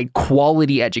provide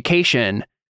quality education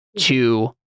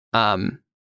to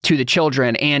the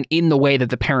children and in the way that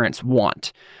the parents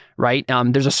want, right?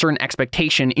 There's a certain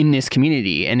expectation in this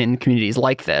community and in communities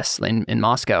like this in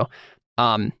Moscow,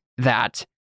 that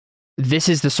this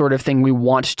is the sort of thing we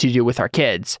want to do with our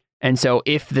kids. And so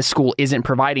if the school isn't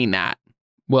providing that,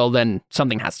 well, then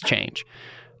something has to change.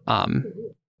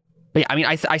 But yeah, I mean,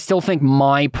 I still think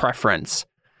my preference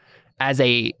as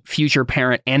a future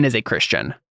parent and as a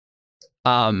Christian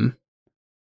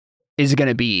is going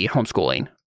to be homeschooling,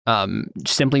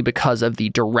 simply because of the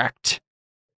direct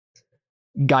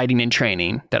guiding and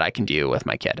training that I can do with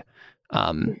my kid.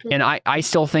 And I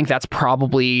still think that's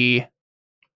probably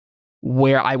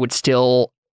where I would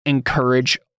still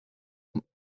encourage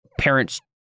parents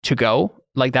to go.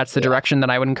 Like, that's the direction that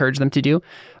I would encourage them to do.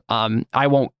 I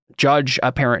won't judge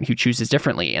a parent who chooses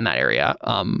differently in that area.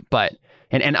 But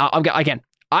again,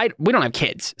 we don't have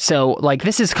kids. So like,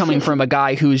 this is coming from a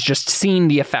guy who's just seen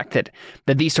the effect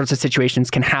that these sorts of situations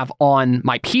can have on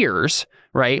my peers,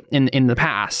 right? In the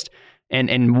past,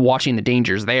 and watching the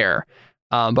dangers there.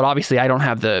 But obviously I don't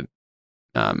have the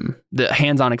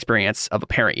hands-on experience of a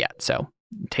parent yet. So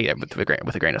take it with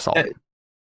a grain of salt.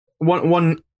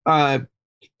 One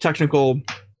technical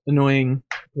annoying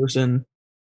person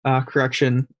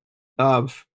correction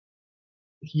of,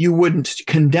 you wouldn't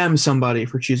condemn somebody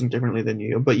for choosing differently than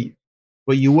you, but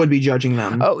you would be judging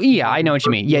them. Oh yeah, I know what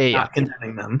you mean. Yeah. Not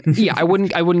condemning them. Yeah, I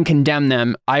wouldn't condemn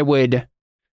them. I would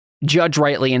judge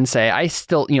rightly and say, I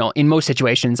still, in most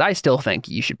situations, I still think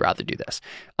you should rather do this.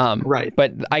 Right.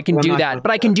 But I can do that.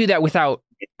 But I can do that without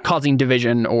causing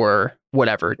division or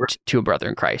whatever to a brother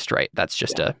in Christ. Right. That's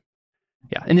just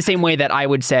in the same way that I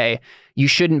would say you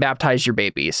shouldn't baptize your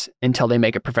babies until they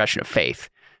make a profession of faith.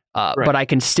 But I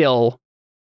can still,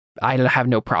 I have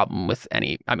no problem with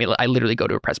any. I mean, I literally go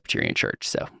to a Presbyterian church,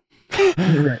 so.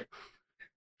 Right.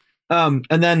 And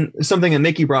then something that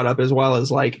Mickey brought up as well is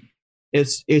like,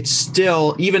 it's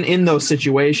still, even in those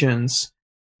situations,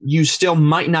 you still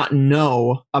might not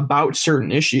know about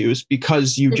certain issues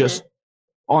because you just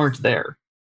aren't there.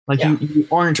 Like you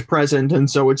aren't present. And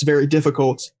so it's very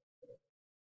difficult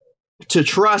to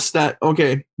trust that,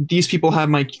 okay, these people have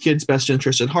my kid's best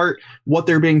interest at heart. What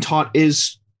they're being taught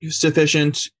is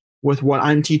sufficient with what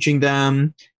I'm teaching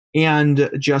them, and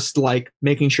just like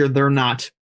making sure they're not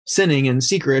sinning in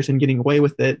secret and getting away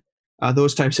with it.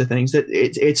 Those types of things. That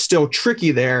it's still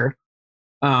tricky there,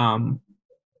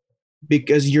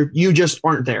 because you just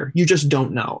aren't there. You just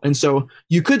don't know. And so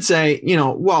you could say,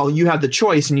 well, you have the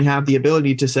choice and you have the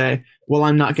ability to say, well,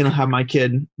 I'm not going to have my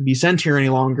kid be sent here any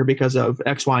longer because of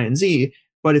X, Y, and Z.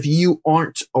 But if you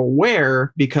aren't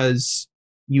aware because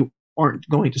you aren't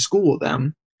going to school with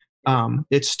them,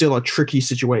 it's still a tricky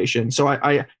situation. So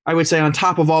I would say, on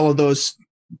top of all of those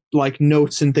like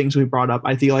notes and things we brought up,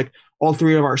 I feel like all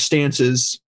three of our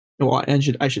stances, well,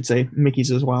 and I should say Mickey's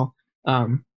as well,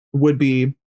 would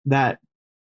be that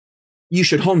you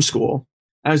should homeschool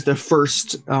as the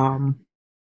first,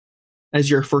 as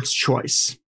your first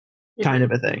choice, kind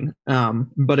of a thing.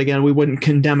 But again, we wouldn't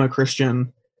condemn a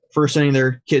Christian for sending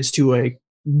their kids to a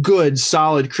good,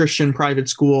 solid Christian private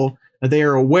school. They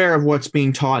are aware of what's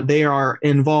being taught. They are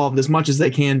involved as much as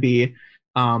they can be,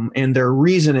 and their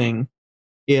reasoning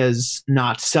is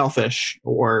not selfish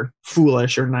or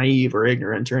foolish or naive or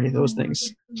ignorant or any of those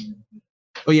things.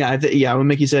 Oh yeah, what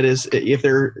Mickey said is, if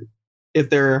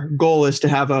their goal is to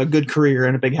have a good career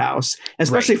and a big house,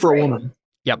 especially for a woman.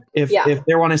 Yep. If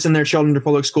they want to send their children to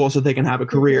public school so they can have a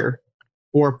career,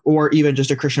 or even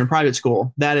just a Christian private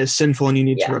school, that is sinful and you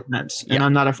need to repent. And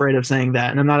I'm not afraid of saying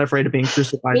that, and I'm not afraid of being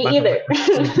crucified. Me either.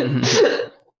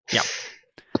 Yeah.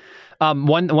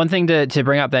 One thing to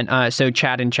bring up then, so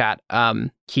Chad in chat,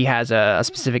 he has a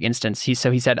specific instance. He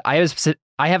said,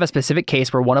 I have a specific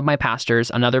case where one of my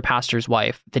pastors, another pastor's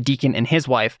wife, the deacon and his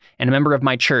wife, and a member of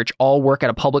my church all work at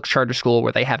a public charter school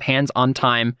where they have hands-on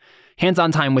time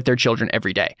with their children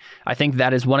every day. I think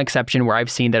that is one exception where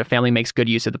I've seen that a family makes good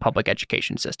use of the public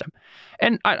education system.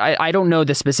 And I don't know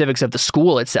the specifics of the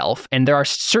school itself, and there are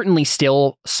certainly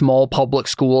still small public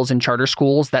schools and charter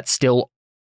schools that still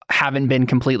haven't been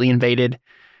completely invaded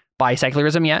by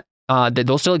secularism yet.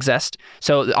 Those still exist.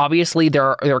 So obviously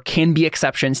there can be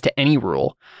exceptions to any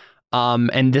rule.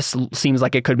 And this seems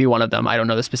like it could be one of them. I don't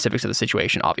know the specifics of the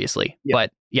situation, obviously. Yeah.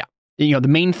 But yeah, the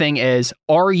main thing is,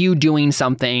 are you doing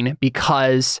something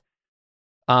because,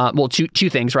 two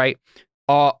things, right?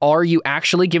 Are you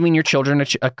actually giving your children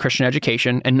a Christian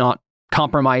education and not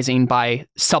compromising by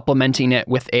supplementing it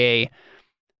with an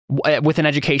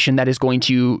education that is going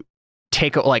to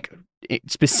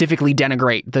specifically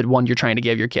denigrate the one you're trying to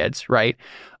give your kids, right?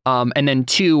 And then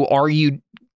 2, are you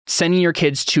sending your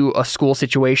kids to a school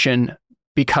situation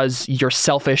because you're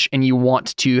selfish and you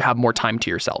want to have more time to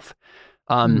yourself?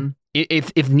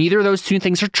 If neither of those 2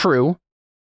 things are true,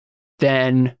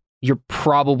 then you're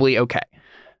probably okay.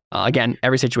 Again,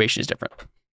 every situation is different.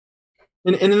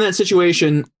 And in that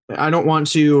situation, I don't want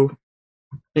to,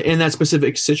 in that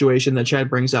specific situation that Chad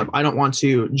brings up, I don't want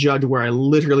to judge where I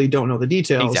literally don't know the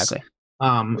details. Exactly.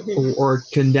 Or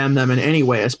condemn them in any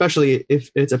way, especially if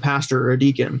it's a pastor or a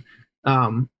deacon.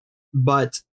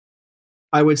 But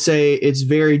I would say it's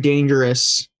very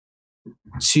dangerous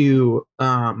to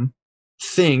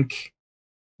think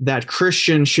that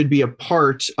Christians should be a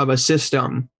part of a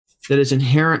system that is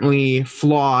inherently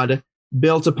flawed,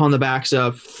 built upon the backs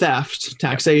of theft,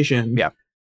 taxation,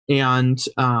 and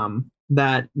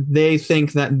that they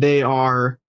think that they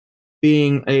are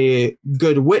being a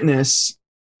good witness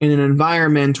in an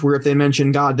environment where if they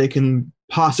mention God, they can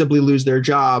possibly lose their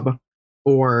job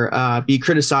or be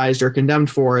criticized or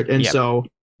condemned for it. And so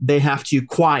they have to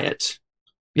quiet.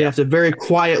 They have to very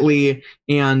quietly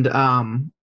and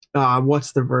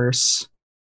what's the verse?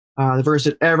 The verse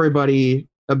that everybody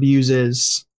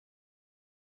abuses.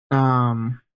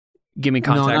 Give me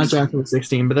context. No, not Joshua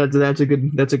 16, but that's a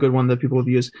good one that people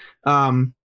abuse.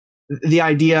 The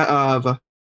idea of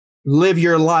live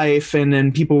your life, and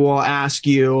then people will ask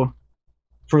you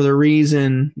for the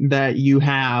reason that you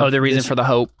have. Oh, the reason for the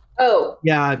hope. Oh,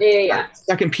 yeah.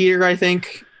 2 Peter, I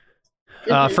think.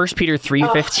 1 Peter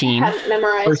 3:15.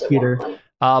 Memorized 1 Peter.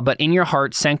 But in your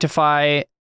heart, sanctify.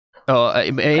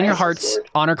 In your hearts,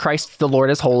 honor Christ the Lord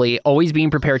as holy, always being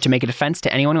prepared to make a defense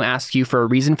to anyone who asks you for a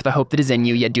reason for the hope that is in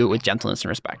you, yet do it with gentleness and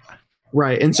respect.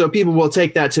 Right. And so people will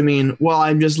take that to mean, well,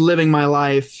 I'm just living my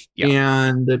life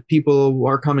and the people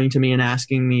are coming to me and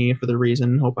asking me for the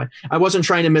reason. Hope I wasn't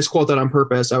trying to misquote that on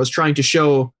purpose. I was trying to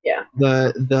show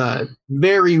the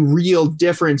very real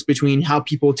difference between how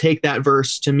people take that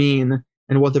verse to mean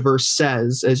and what the verse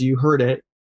says as you heard it.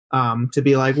 To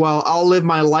be like, well, I'll live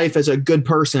my life as a good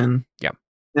person,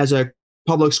 as a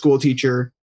public school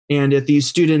teacher. And if these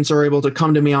students are able to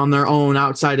come to me on their own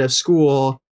outside of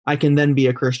school, I can then be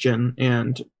a Christian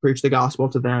and preach the gospel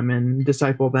to them and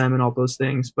disciple them and all those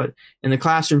things. But in the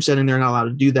classroom setting, they're not allowed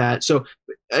to do that. So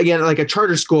again, like a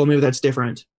charter school, maybe that's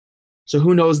different. So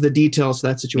who knows the details of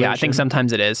that situation? Yeah, I think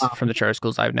sometimes it is from the charter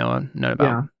schools I've known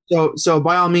about. Yeah. So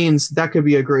by all means, that could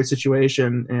be a great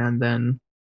situation. And then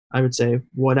I would say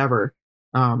whatever.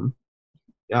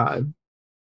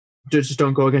 Just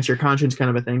don't go against your conscience kind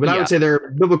of a thing. But I would say there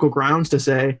are biblical grounds to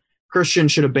say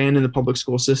Christians should abandon the public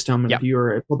school system. And if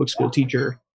you're a public school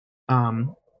teacher,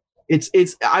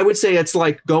 it's I would say it's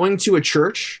like going to a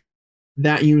church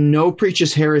that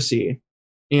preaches heresy,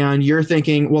 and you're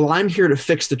thinking, well, I'm here to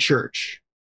fix the church.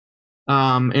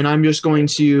 And I'm just going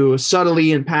to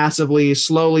subtly and passively,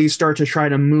 slowly start to try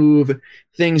to move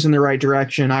things in the right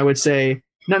direction. I would say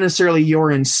not necessarily you're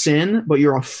in sin, but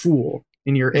you're a fool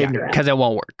and you're ignorant. Because it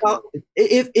won't work. Well,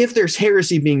 if there's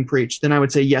heresy being preached, then I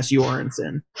would say, yes, you are in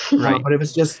sin. Right. But if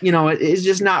it's just, it's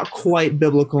just not quite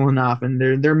biblical enough and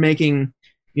they're making,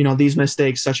 these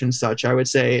mistakes such and such, I would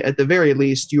say at the very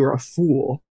least, you're a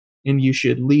fool and you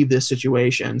should leave this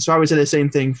situation. So I would say the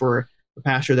same thing for a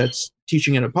pastor that's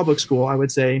teaching in a public school. I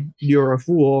would say you're a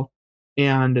fool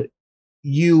and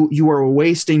you are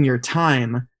wasting your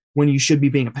time when you should be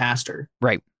being a pastor.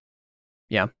 Right.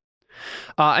 Yeah.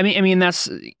 I mean, that's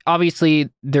obviously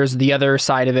there's the other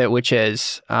side of it, which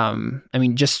is,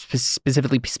 just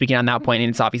specifically speaking on that point, and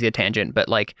it's obviously a tangent, but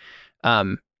like,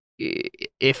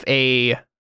 if a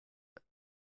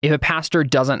pastor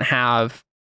doesn't have,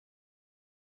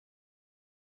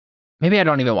 maybe I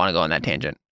don't even want to go on that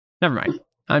tangent. Never mind.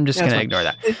 I'm just going to ignore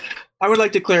that. I would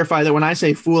like to clarify that when I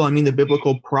say fool, I mean the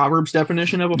biblical Proverbs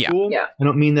definition of a fool. Yeah. I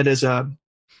don't mean that as a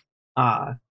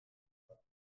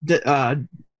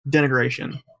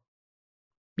denigration.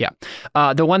 Yeah.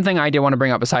 The one thing I did want to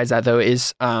bring up besides that, though,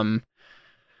 is I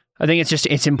think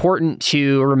it's important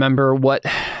to remember what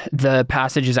the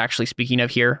passage is actually speaking of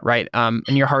here, right?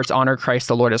 In your hearts, honor Christ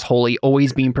the Lord as holy,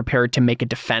 always being prepared to make a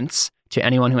defense to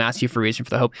anyone who asks you for reason for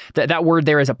the hope. That word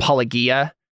there is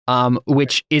apologia.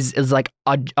 which is like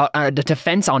a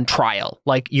defense on trial.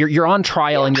 Like you're on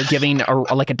trial and you're giving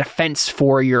a defense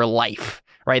for your life.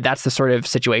 Right, that's the sort of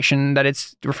situation that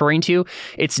it's referring to.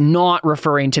 It's not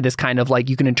referring to this kind of like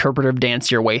you can interpretive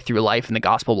dance your way through life and the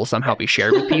gospel will somehow be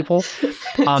shared with people.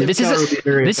 This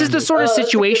is the sort of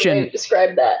situation.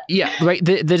 Describe that. Yeah, right.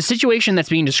 The situation that's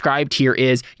being described here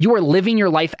is you are living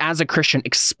your life as a Christian,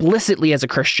 explicitly as a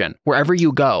Christian, wherever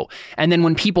you go. And then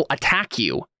when people attack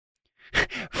you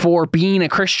for being a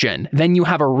Christian, then you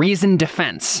have a reasoned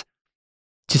defense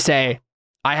to say,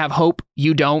 I have hope,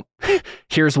 you don't.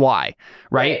 Here's why,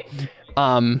 right?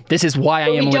 This is why I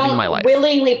am living my life. We don't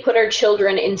willingly put our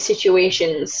children in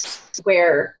situations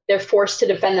where they're forced to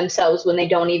defend themselves when they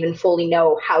don't even fully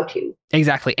know how to.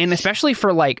 Exactly. And especially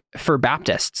for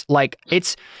Baptists, like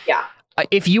it's,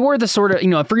 if you are the sort of,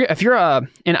 if you're a,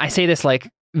 and I say this like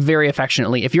very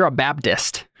affectionately, if you're a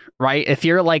Baptist, right? If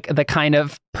you're like the kind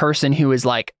of person who is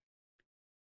like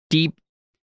deep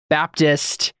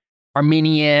Baptist,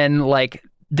 Arminian, like,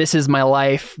 this is my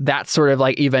life, that sort of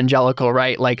like evangelical,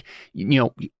 right? Like,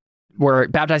 where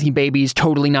baptizing babies,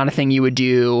 totally not a thing you would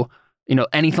do,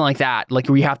 anything like that. Like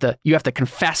you have to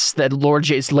confess that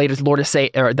Lord is Lord to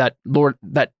say, or that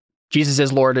Jesus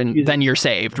is Lord, and then you're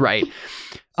saved, right?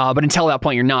 But until that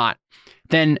point, you're not.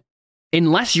 Then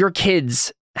unless your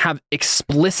kids have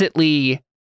explicitly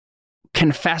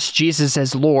confessed Jesus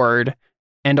as Lord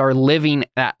and are living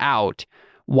that out,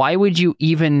 why would you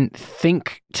even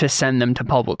think to send them to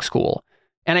public school?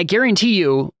 And I guarantee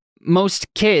you, most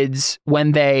kids,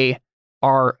 when they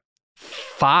are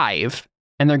 5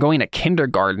 and they're going to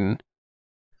kindergarten,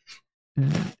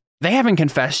 they haven't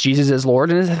confessed Jesus as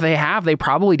Lord. And if they have, they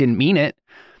probably didn't mean it.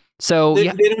 So they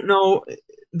don't know.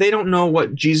 They don't know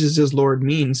what Jesus is Lord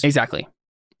means. Exactly.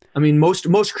 I mean,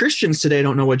 most Christians today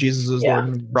don't know what Jesus is Lord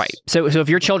means. Right. So if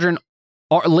your children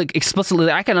are like explicitly,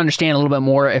 I can understand a little bit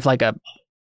more if like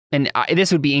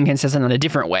this would be inconsistent in a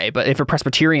different way, but if a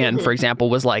Presbyterian, for example,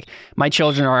 was like, my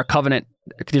children are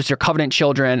they're covenant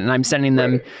children, and I'm sending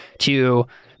them to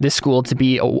this school to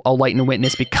be a light and a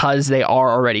witness because they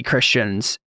are already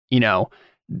Christians,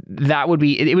 that would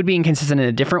be, it would be inconsistent in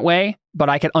a different way, but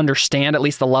I could understand at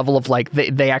least the level of like,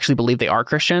 they actually believe they are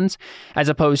Christians, as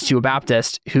opposed to a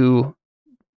Baptist who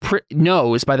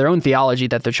knows by their own theology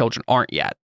that their children aren't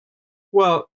yet.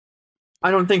 Well, I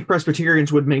don't think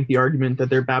Presbyterians would make the argument that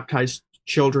their baptized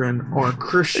children are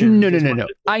Christians. No.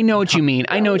 I know what you mean.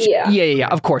 I know what yeah.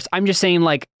 Of course. I'm just saying,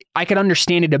 like, I could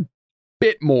understand it a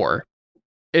bit more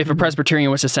if a Presbyterian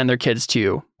was to send their kids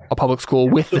to a public school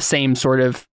with the same sort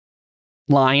of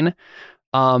line.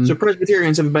 So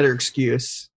Presbyterians have a better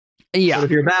excuse. Yeah. But if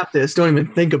you're a Baptist, don't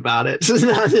even think about it.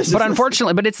 But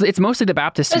unfortunately, it's mostly the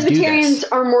Baptists who do this. Presbyterians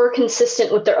are more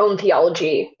consistent with their own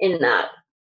theology in that.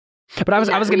 But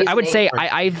I would say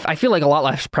I feel like a lot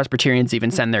less Presbyterians even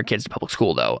send their kids to public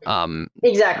school though.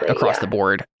 Exactly. Across the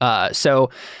board. So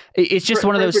it's just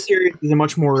one of those. Presbyterians is a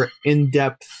much more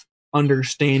in-depth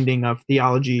understanding of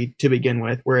theology to begin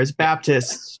with, whereas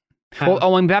Baptists.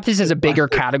 And Baptist is a bigger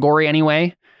category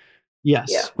anyway. Yes.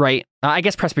 Yeah. Right. I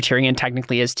guess Presbyterian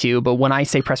technically is too, but when I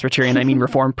say Presbyterian, I mean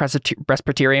Reformed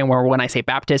Presbyterian. Where when I say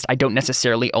Baptist, I don't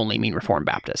necessarily only mean Reformed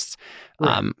Baptists.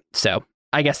 Right. So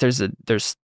I guess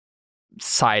there's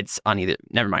sides on either.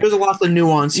 Never mind. There's a lot of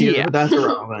nuance here, but that's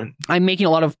irrelevant. I'm making a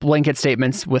lot of blanket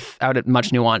statements without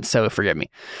much nuance, so forgive me.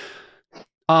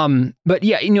 But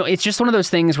yeah, it's just one of those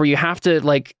things where you have to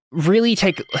like really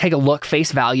take a look,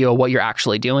 face value of what you're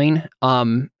actually doing,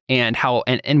 and how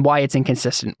and why it's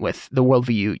inconsistent with the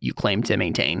worldview you claim to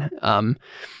maintain.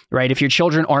 Right? If your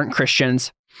children aren't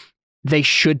Christians, they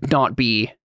should not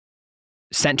be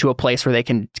sent to a place where they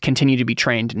can continue to be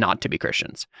trained not to be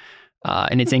Christians.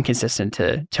 And it's inconsistent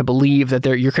to believe that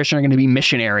your Christian are going to be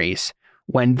missionaries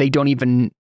when they don't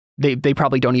even, they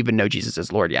probably don't even know Jesus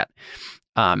as Lord yet.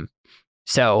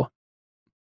 So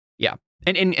yeah.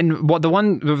 And what the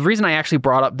reason I actually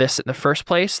brought up this in the first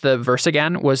place, the verse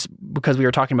again, was because we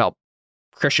were talking about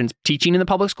Christians teaching in the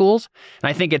public schools. And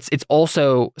I think it's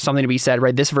also something to be said,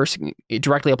 right? This verse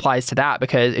directly applies to that,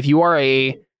 because if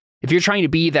you're trying to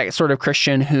be that sort of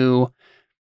Christian who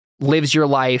lives your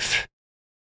life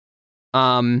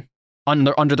under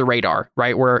the radar,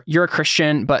 right? Where you're a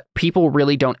Christian, but people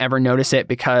really don't ever notice it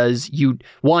because you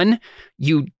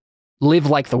live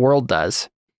like the world does.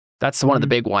 That's one of the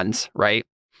big ones, right?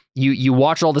 You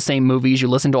watch all the same movies, you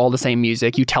listen to all the same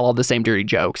music, you tell all the same dirty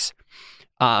jokes.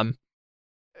 Who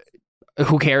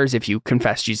cares if you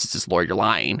confess Jesus as Lord? You're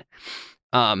lying.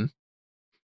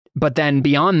 But then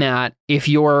beyond that, if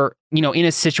you're, in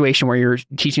a situation where you're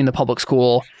teaching the public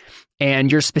school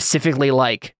and you're specifically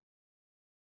like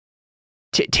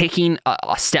taking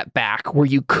a step back where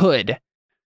you could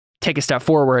take a step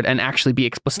forward and actually be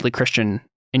explicitly Christian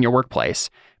in your workplace.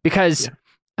 Because,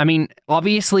 I mean,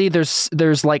 obviously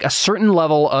there's like a certain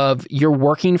level of you're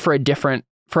working for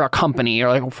a company or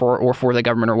like for the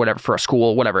government or whatever, for a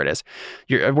school, whatever it is.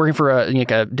 You're working for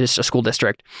a school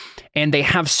district, and they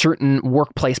have certain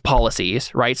workplace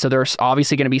policies, right? So there's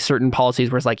obviously going to be certain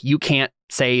policies where it's like, you can't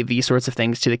say these sorts of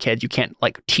things to the kids. You can't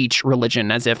like teach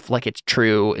religion as if like it's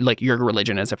true, like your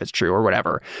religion as if it's true or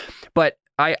whatever. But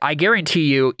I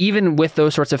guarantee you, even with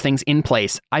those sorts of things in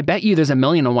place, I bet you there's a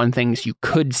million and one things you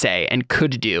could say and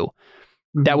could do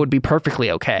that would be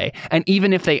perfectly okay. And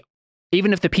even if the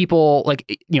people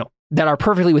like, that are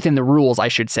perfectly within the rules, I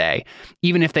should say,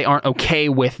 even if they aren't okay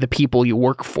with the people you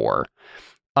work for.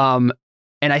 And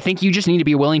I think you just need to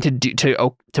be willing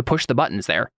to push the buttons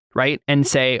there, right? And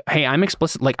say, hey, I'm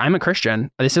explicit, like I'm a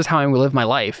Christian. This is how I'm going to live my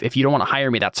life. If you don't want to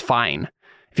hire me, that's fine.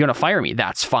 If you want to fire me,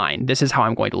 that's fine. This is how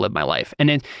I'm going to live my life.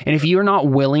 And if you're not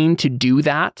willing to do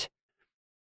that,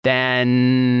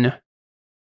 then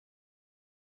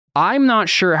I'm not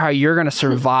sure how you're going to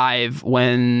survive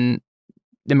when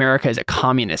America is a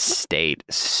communist state.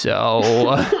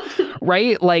 So,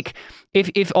 right? Like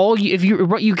if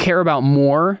what you care about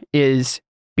more is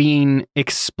being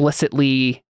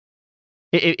explicitly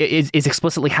is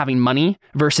explicitly having money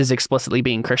versus explicitly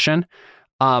being Christian,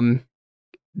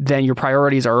 then your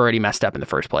priorities are already messed up in the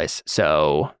first place.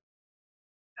 So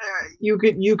you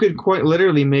could quite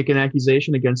literally make an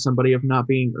accusation against somebody of not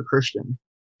being a Christian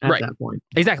at that point.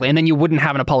 Exactly. And then you wouldn't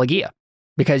have an apologia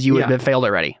because you would have failed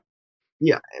already.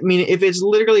 Yeah. I mean, if it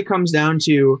literally comes down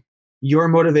to your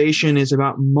motivation is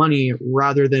about money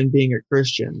rather than being a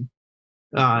Christian,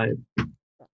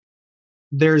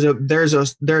 there's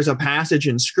a passage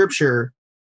in scripture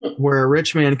where a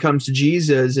rich man comes to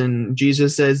Jesus and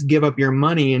Jesus says, give up your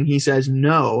money. And he says,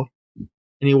 no. And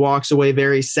he walks away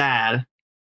very sad.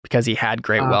 Because he had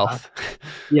great wealth.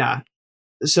 Yeah.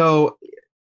 So,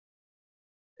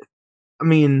 I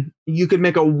mean, you could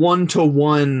make a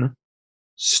 1-to-1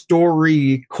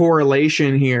 story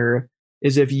correlation here,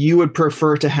 is if you would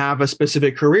prefer to have a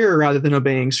specific career rather than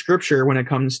obeying scripture when it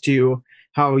comes to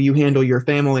how you handle your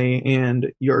family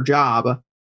and your job,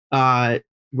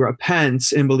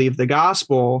 repent and believe the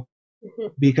gospel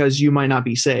because you might not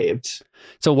be saved.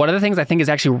 So one of the things I think is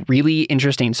actually really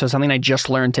interesting, so something I just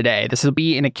learned today, this will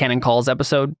be in a Canon Calls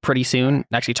episode pretty soon,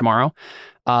 actually tomorrow,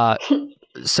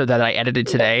 so that I edited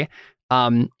today.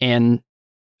 And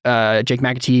Jake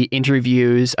McAtee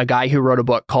interviews a guy who wrote a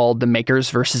book called The Makers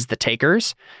versus the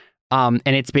Takers. And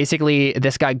it's basically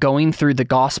this guy going through the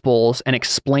Gospels and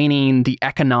explaining the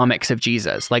economics of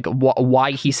Jesus, like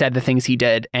why he said the things he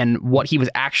did and what he was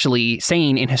actually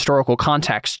saying in historical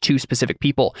context to specific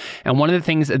people. And one of the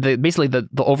things, basically the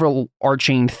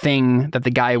overarching thing that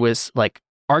the guy was like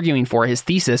arguing for, his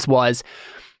thesis was,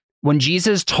 when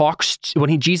Jesus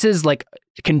like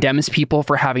condemns people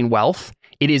for having wealth,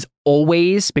 it is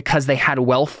always because they had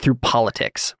wealth through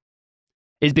politics.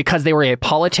 Is because they were a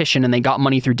politician and they got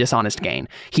money through dishonest gain.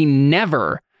 He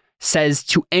never says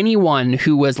to anyone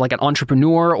who was like an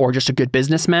entrepreneur or just a good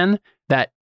businessman that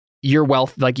your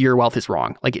wealth is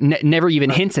wrong. Like never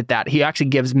even hints at that. He actually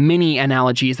gives many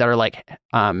analogies that are like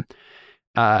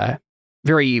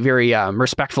very, very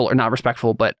respectful, or not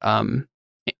respectful, but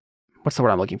what's the word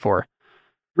I'm looking for?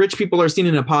 Rich people are seen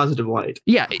in a positive light.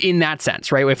 Yeah, in that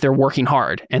sense, right? If they're working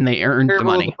hard and they earned the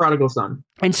money. The prodigal son.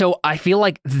 And so I feel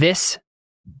like this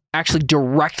actually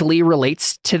directly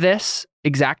relates to this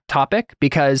exact topic,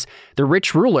 because the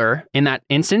rich ruler in that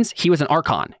instance, he was an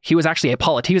archon. He was actually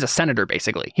he was a senator,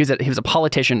 basically. He was a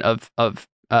politician of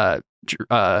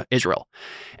Israel.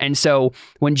 And so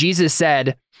when Jesus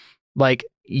said, like,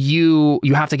 you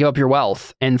have to give up your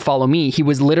wealth and follow me, he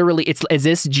was literally, it's as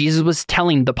if Jesus was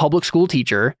telling the public school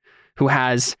teacher who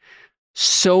has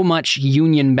so much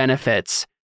union benefits.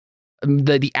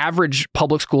 The average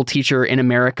public school teacher in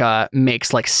America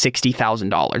makes like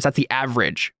 $60,000. That's the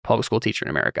average public school teacher in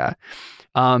America.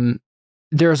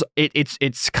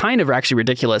 It's kind of actually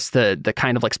ridiculous, the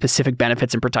kind of like specific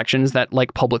benefits and protections that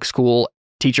like public school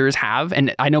teachers have.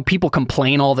 And I know people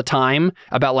complain all the time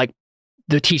about like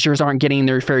the teachers aren't getting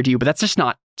their fair due, but that's just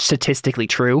not statistically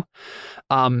true.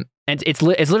 And it's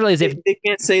literally as if they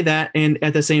can't say that and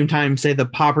at the same time say the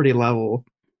poverty level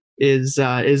is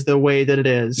the way that it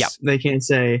is. Yep. They can't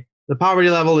say the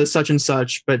poverty level is such and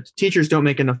such, but teachers don't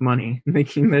make enough money.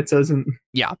 That doesn't.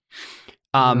 Yeah.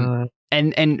 And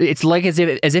it's like as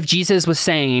if Jesus was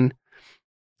saying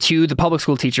to the public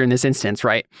school teacher in this instance,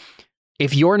 right?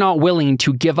 If you're not willing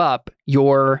to give up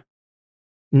your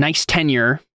nice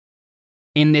tenure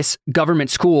in this government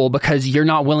school because you're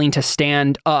not willing to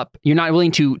stand up. You're not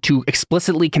willing to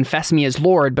explicitly confess me as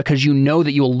Lord because you know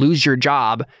that you will lose your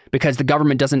job because the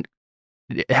government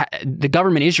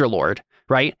is your Lord,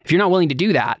 right? If you're not willing to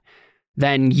do that,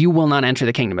 then you will not enter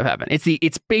the kingdom of heaven.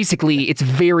 It's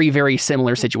very, very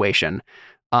similar situation.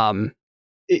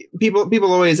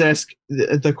 People always ask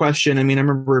the question. I mean, I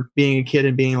remember being a kid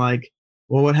and being like,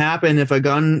 well, what happened if a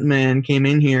gunman came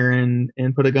in here and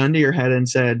put a gun to your head and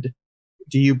said,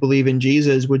 do you believe in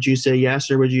Jesus? Would you say yes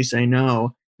or would you say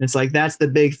no? And it's like, that's the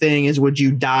big thing, is would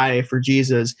you die for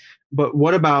Jesus? But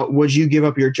what about, would you give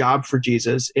up your job for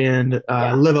Jesus and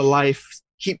live a life,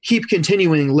 keep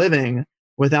continuing living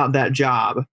without that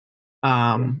job?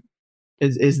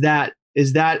 Is that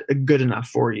good enough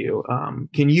for you?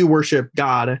 Can you worship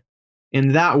God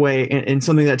in that way, in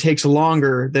something that takes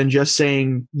longer than just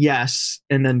saying yes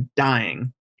and then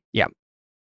dying? Yeah.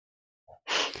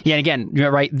 Yeah. And again, you're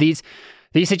right. These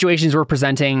situations we're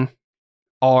presenting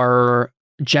are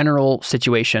general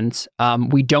situations.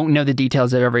 We don't know the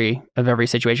details of every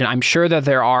situation. I'm sure that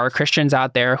there are Christians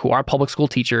out there who are public school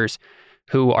teachers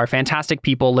who are fantastic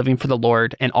people living for the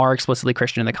Lord and are explicitly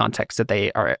Christian in the context that they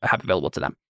have available to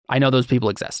them. I know those people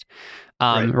exist.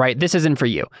 Right. This isn't for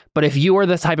you. But if you are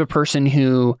the type of person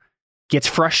who gets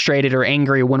frustrated or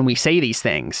angry when we say these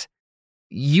things,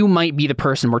 you might be the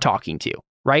person we're talking to,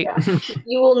 right? Yeah.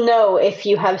 You will know if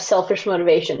you have selfish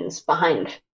motivations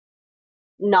behind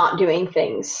not doing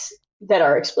things that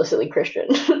are explicitly Christian.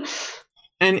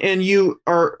 and you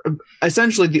are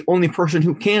essentially the only person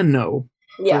who can know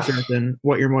for certain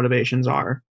what your motivations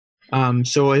are.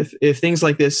 So if things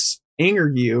like this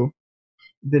anger you,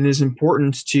 then it's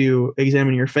important to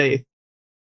examine your faith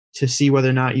to see whether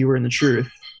or not you were in the truth.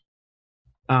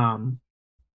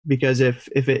 Because if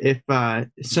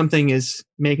something is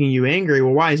making you angry,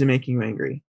 well, why is it making you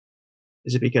angry?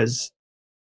 Is it because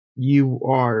you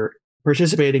are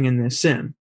participating in this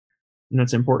sin? And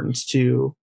that's important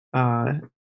to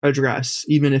address,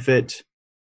 even if it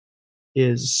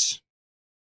is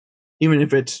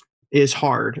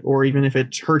hard, or even if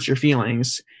it hurts your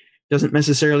feelings. Doesn't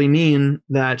necessarily mean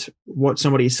that what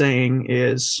somebody's saying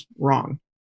is wrong.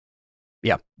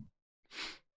 Yeah.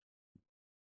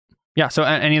 Yeah. So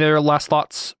any other last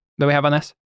thoughts that we have on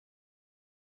this?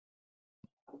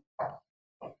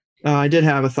 I did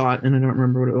have a thought and I don't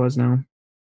remember what it was now. I'm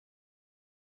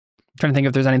trying to think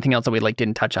if there's anything else that we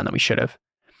didn't touch on that we should have.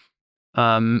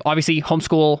 Obviously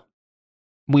homeschool,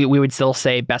 we would still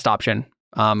say best option.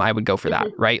 I would go for that,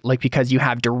 right? Because you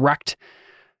have direct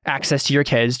access to your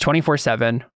kids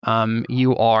 24/7.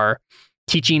 You are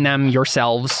teaching them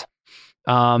yourselves.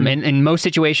 And in most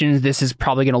situations, this is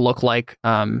probably going to look like,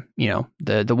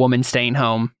 the woman staying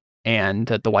home and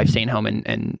the wife staying home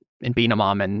and being a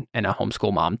mom and a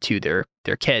homeschool mom to their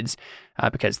kids,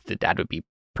 because the dad would be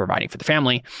providing for the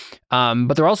family.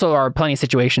 But there also are plenty of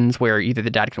situations where either the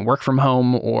dad can work from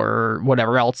home or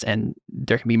whatever else, and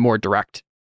there can be more direct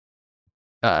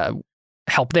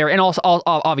help there. And also,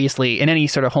 obviously, in any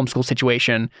sort of homeschool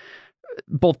situation,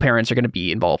 both parents are going to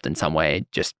be involved in some way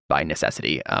just by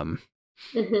necessity.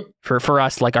 For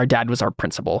us, our dad was our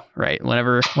principal, right?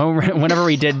 Whenever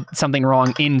we did something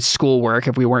wrong in schoolwork,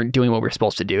 if we weren't doing what we were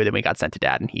supposed to do, then we got sent to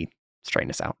dad and he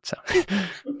straightened us out. So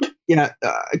yeah,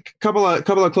 a couple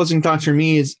of closing thoughts for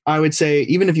me is, I would say,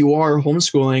 even if you are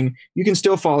homeschooling, you can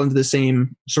still fall into the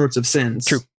same sorts of sins.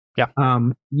 True. Yeah.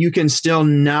 You can still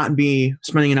not be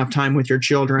spending enough time with your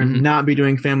children, not be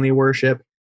doing family worship,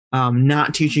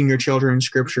 not teaching your children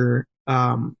scripture,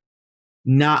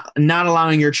 not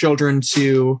allowing your children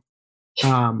to,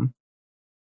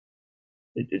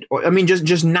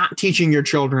 just not teaching your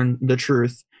children the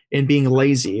truth and being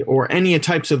lazy or any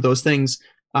types of those things.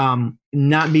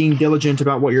 Not being diligent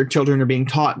about what your children are being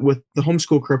taught with the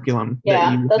homeschool curriculum.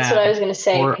 Yeah, that's what I was going to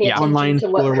say. Or pay online attention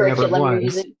to what curriculum you're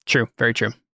using. True. Very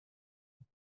true.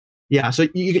 Yeah, so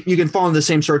you can fall into the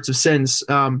same sorts of sins.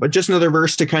 But just another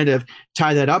verse to kind of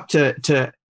tie that up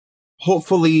to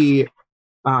hopefully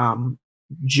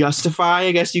justify,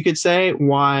 I guess you could say,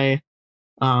 why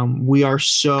we are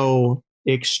so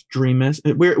extremist.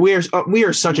 We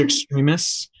are such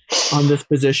extremists on this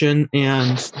position,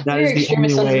 and that is the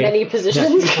only way. On many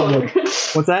positions.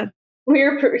 What's that?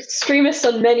 We're extremists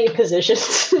on many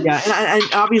positions. Yeah, and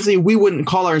obviously we wouldn't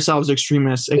call ourselves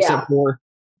extremists except for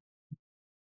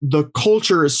the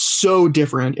culture is so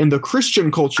different, and the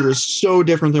Christian culture is so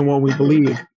different than what we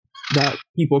believe, that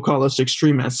people call us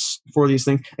extremists for these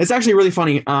things. It's actually really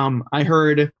funny. I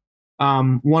heard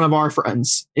one of our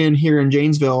friends here in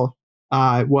Janesville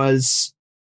was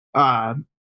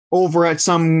over at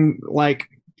some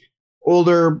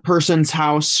older person's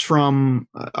house from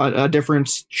a different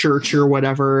church or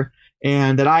whatever,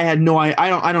 and that I had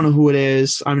I don't know who it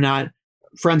is. I'm not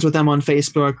friends with them on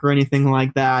Facebook or anything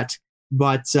like that.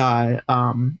 But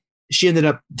she ended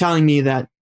up telling me that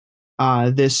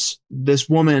this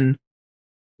woman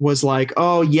was like,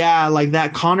 oh yeah, like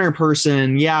that Connor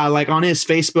person, yeah, like on his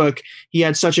Facebook he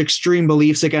had such extreme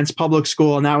beliefs against public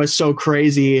school, and that was so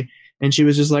crazy. And she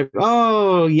was just like,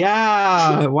 oh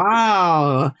yeah,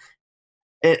 wow.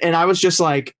 And I was just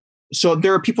like, so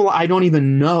there are people I don't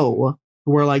even know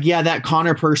who are like, yeah, that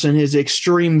Connor person, his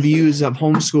extreme views of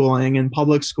homeschooling and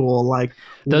public school, like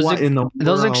what in the world?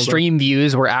 Those extreme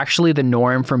views were actually the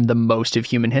norm from the most of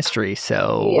human history.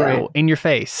 So Right. in your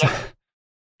face.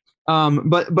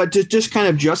 But to just kind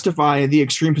of justify the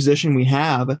extreme position we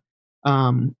have,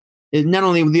 not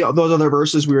only those other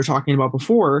verses we were talking about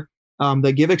before,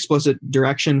 that give explicit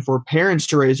direction for parents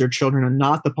to raise their children and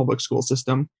not the public school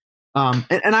system.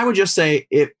 And I would just say,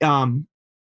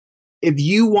 if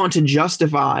you want to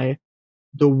justify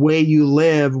the way you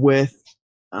live with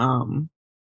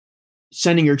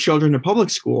sending your children to public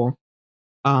school,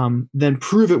 then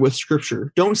prove it with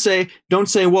Scripture. Don't say,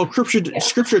 well,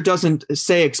 Scripture doesn't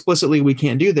say explicitly we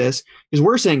can't do this, because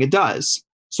we're saying it does.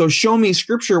 So show me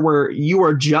Scripture where you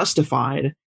are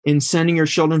justified in sending your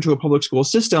children to a public school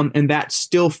system, and that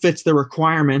still fits the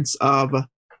requirements of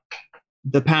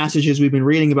the passages we've been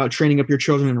reading about training up your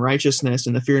children in righteousness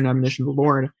and the fear and admonition of the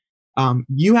Lord.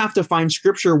 You have to find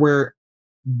Scripture where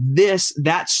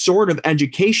that sort of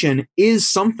education is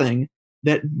something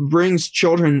that brings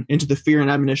children into the fear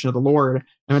and admonition of the Lord.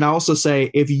 And I also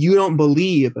say, if you don't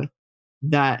believe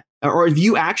that, or if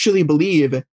you actually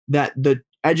believe that the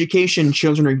education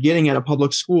children are getting at a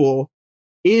public school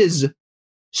is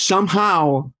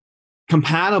somehow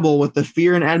compatible with the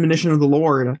fear and admonition of the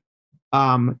Lord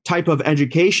type of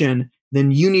education, then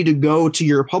you need to go to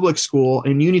your public school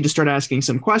and you need to start asking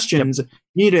some questions. Yep.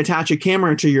 You need to attach a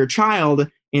camera to your child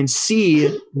and see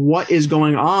what is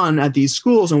going on at these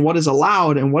schools and what is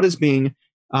allowed and what is being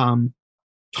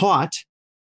taught.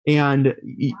 And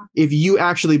if you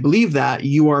actually believe that,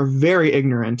 you are very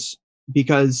ignorant,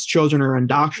 because children are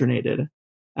indoctrinated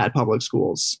at public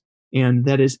schools, and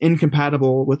that is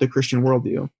incompatible with the Christian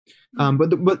worldview. But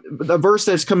the verse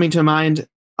that's coming to mind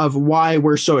of why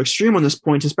we're so extreme on this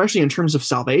point, especially in terms of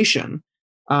salvation,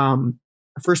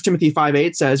 1 Timothy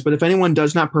 5:8 says, "But if anyone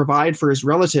does not provide for his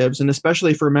relatives, and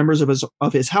especially for members of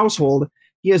his household,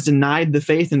 he has denied the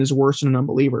faith and is worse than an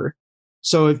unbeliever."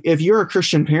 So if you're a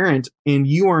Christian parent and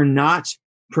you are not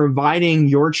providing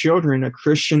your children a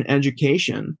Christian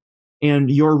education,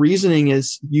 and your reasoning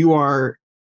is you are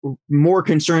more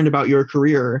concerned about your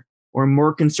career, or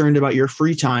more concerned about your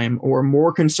free time, or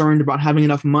more concerned about having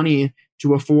enough money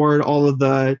to afford all of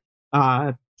the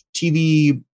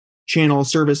TV channel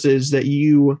services that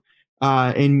you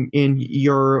and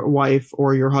your wife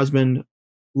or your husband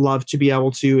love to be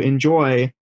able to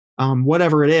enjoy,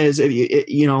 whatever it is, if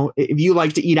you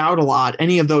like to eat out a lot,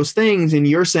 any of those things, and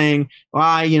you're saying,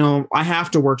 I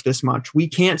have to work this much, we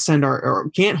can't can't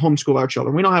homeschool our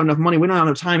children, we don't have enough money, we don't have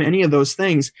enough time, any of those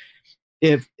things.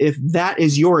 If that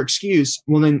is your excuse,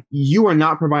 well, then you are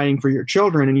not providing for your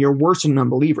children, and you're worse than an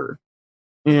unbeliever.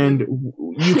 And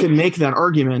you can make that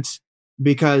argument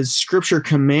because Scripture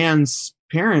commands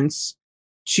parents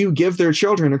to give their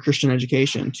children a Christian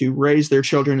education, to raise their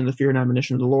children in the fear and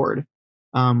admonition of the Lord,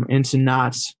 and to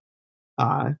not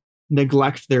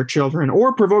neglect their children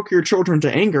or provoke your children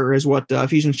to anger, is what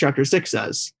Ephesians chapter 6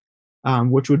 says,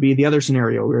 which would be the other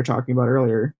scenario we were talking about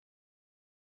earlier.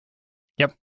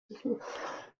 Yep.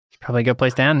 It's probably a good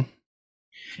place to end.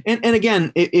 And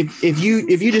again, if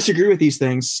you disagree with these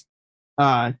things,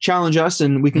 challenge us,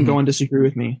 and we can go and disagree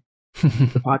with me,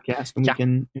 the podcast,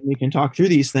 and we can talk through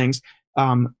these things.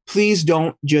 Please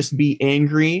don't just be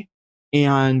angry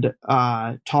and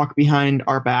talk behind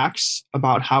our backs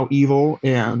about how evil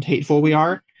and hateful we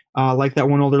are, like that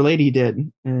one older lady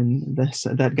did, and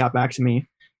that got back to me.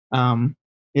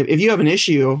 If you have an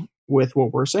issue with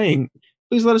what we're saying,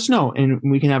 please let us know, and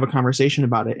we can have a conversation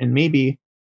about it, and maybe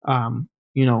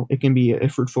it can be a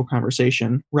fruitful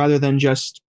conversation rather than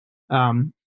just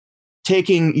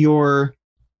taking your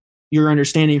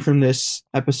understanding from this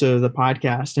episode of the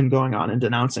podcast and going on and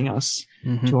denouncing us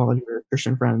to all of your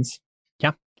Christian friends.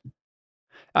 Yeah.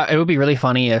 It would be really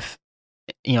funny if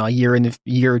a year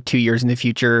or 2 years in the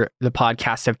future, the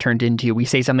podcasts have turned into, we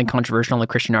say something controversial on a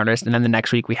Christian artist, and then the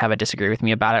next week we have a disagree with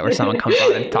me about it, or someone comes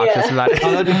on and talks to us about it. Oh,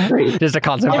 that'd be great. Just a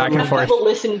constant back and forth. People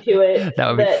listen to it. That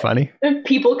would be funny.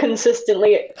 People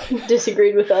consistently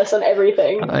disagreed with us on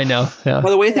everything. I know. Yeah. By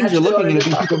the way things are That's looking, what it'd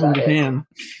be we people from talk about it. Japan.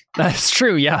 That's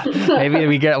true. Yeah. Maybe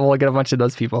we'll get a bunch of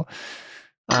those people.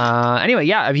 Anyway,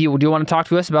 yeah, if you do want to talk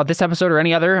to us about this episode or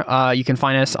any other, you can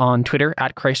find us on Twitter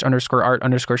at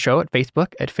Christ_art_show, at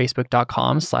Facebook at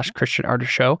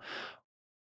facebook.com/ChristianArtistShow,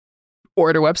 or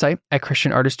at our website at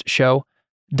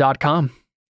ChristianArtistShow.com.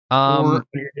 Or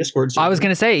your Discord server. I was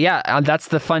going to say, yeah, that's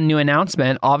the fun new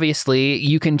announcement. Obviously,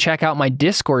 you can check out my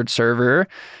Discord server.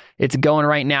 It's going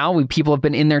right now. People have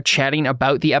been in there chatting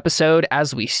about the episode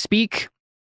as we speak.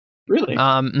 Really?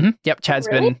 Yep, Chad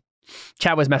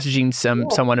was messaging Cool.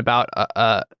 someone about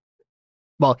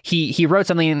well, he wrote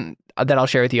something that I'll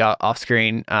share with you off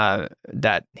screen,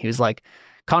 that he was like,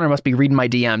 Connor must be reading my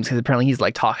DMs, because apparently he's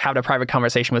like having a private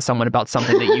conversation with someone about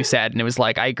something that you said, and it was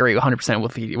like, I agree 100%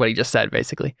 with what he just said,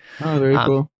 basically. Oh, very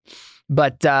cool.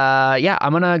 But yeah,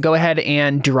 I'm gonna go ahead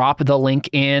and drop the link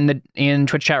in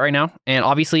Twitch chat right now, and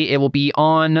obviously it will be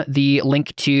on the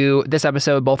link to this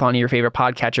episode, both on your favorite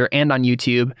podcatcher and on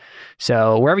YouTube.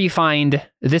 So wherever you find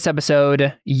this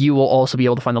episode, you will also be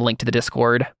able to find the link to the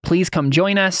Discord. Please come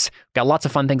join us. We've got lots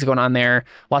of fun things going on there,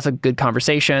 lots of good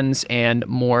conversations, and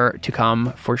more to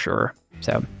come for sure.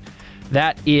 So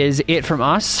that is it from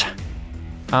us.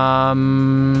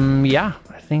 Yeah,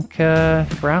 I think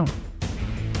we're out.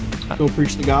 Go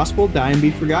preach the gospel, die and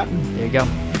be forgotten. There you go.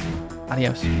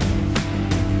 Adios.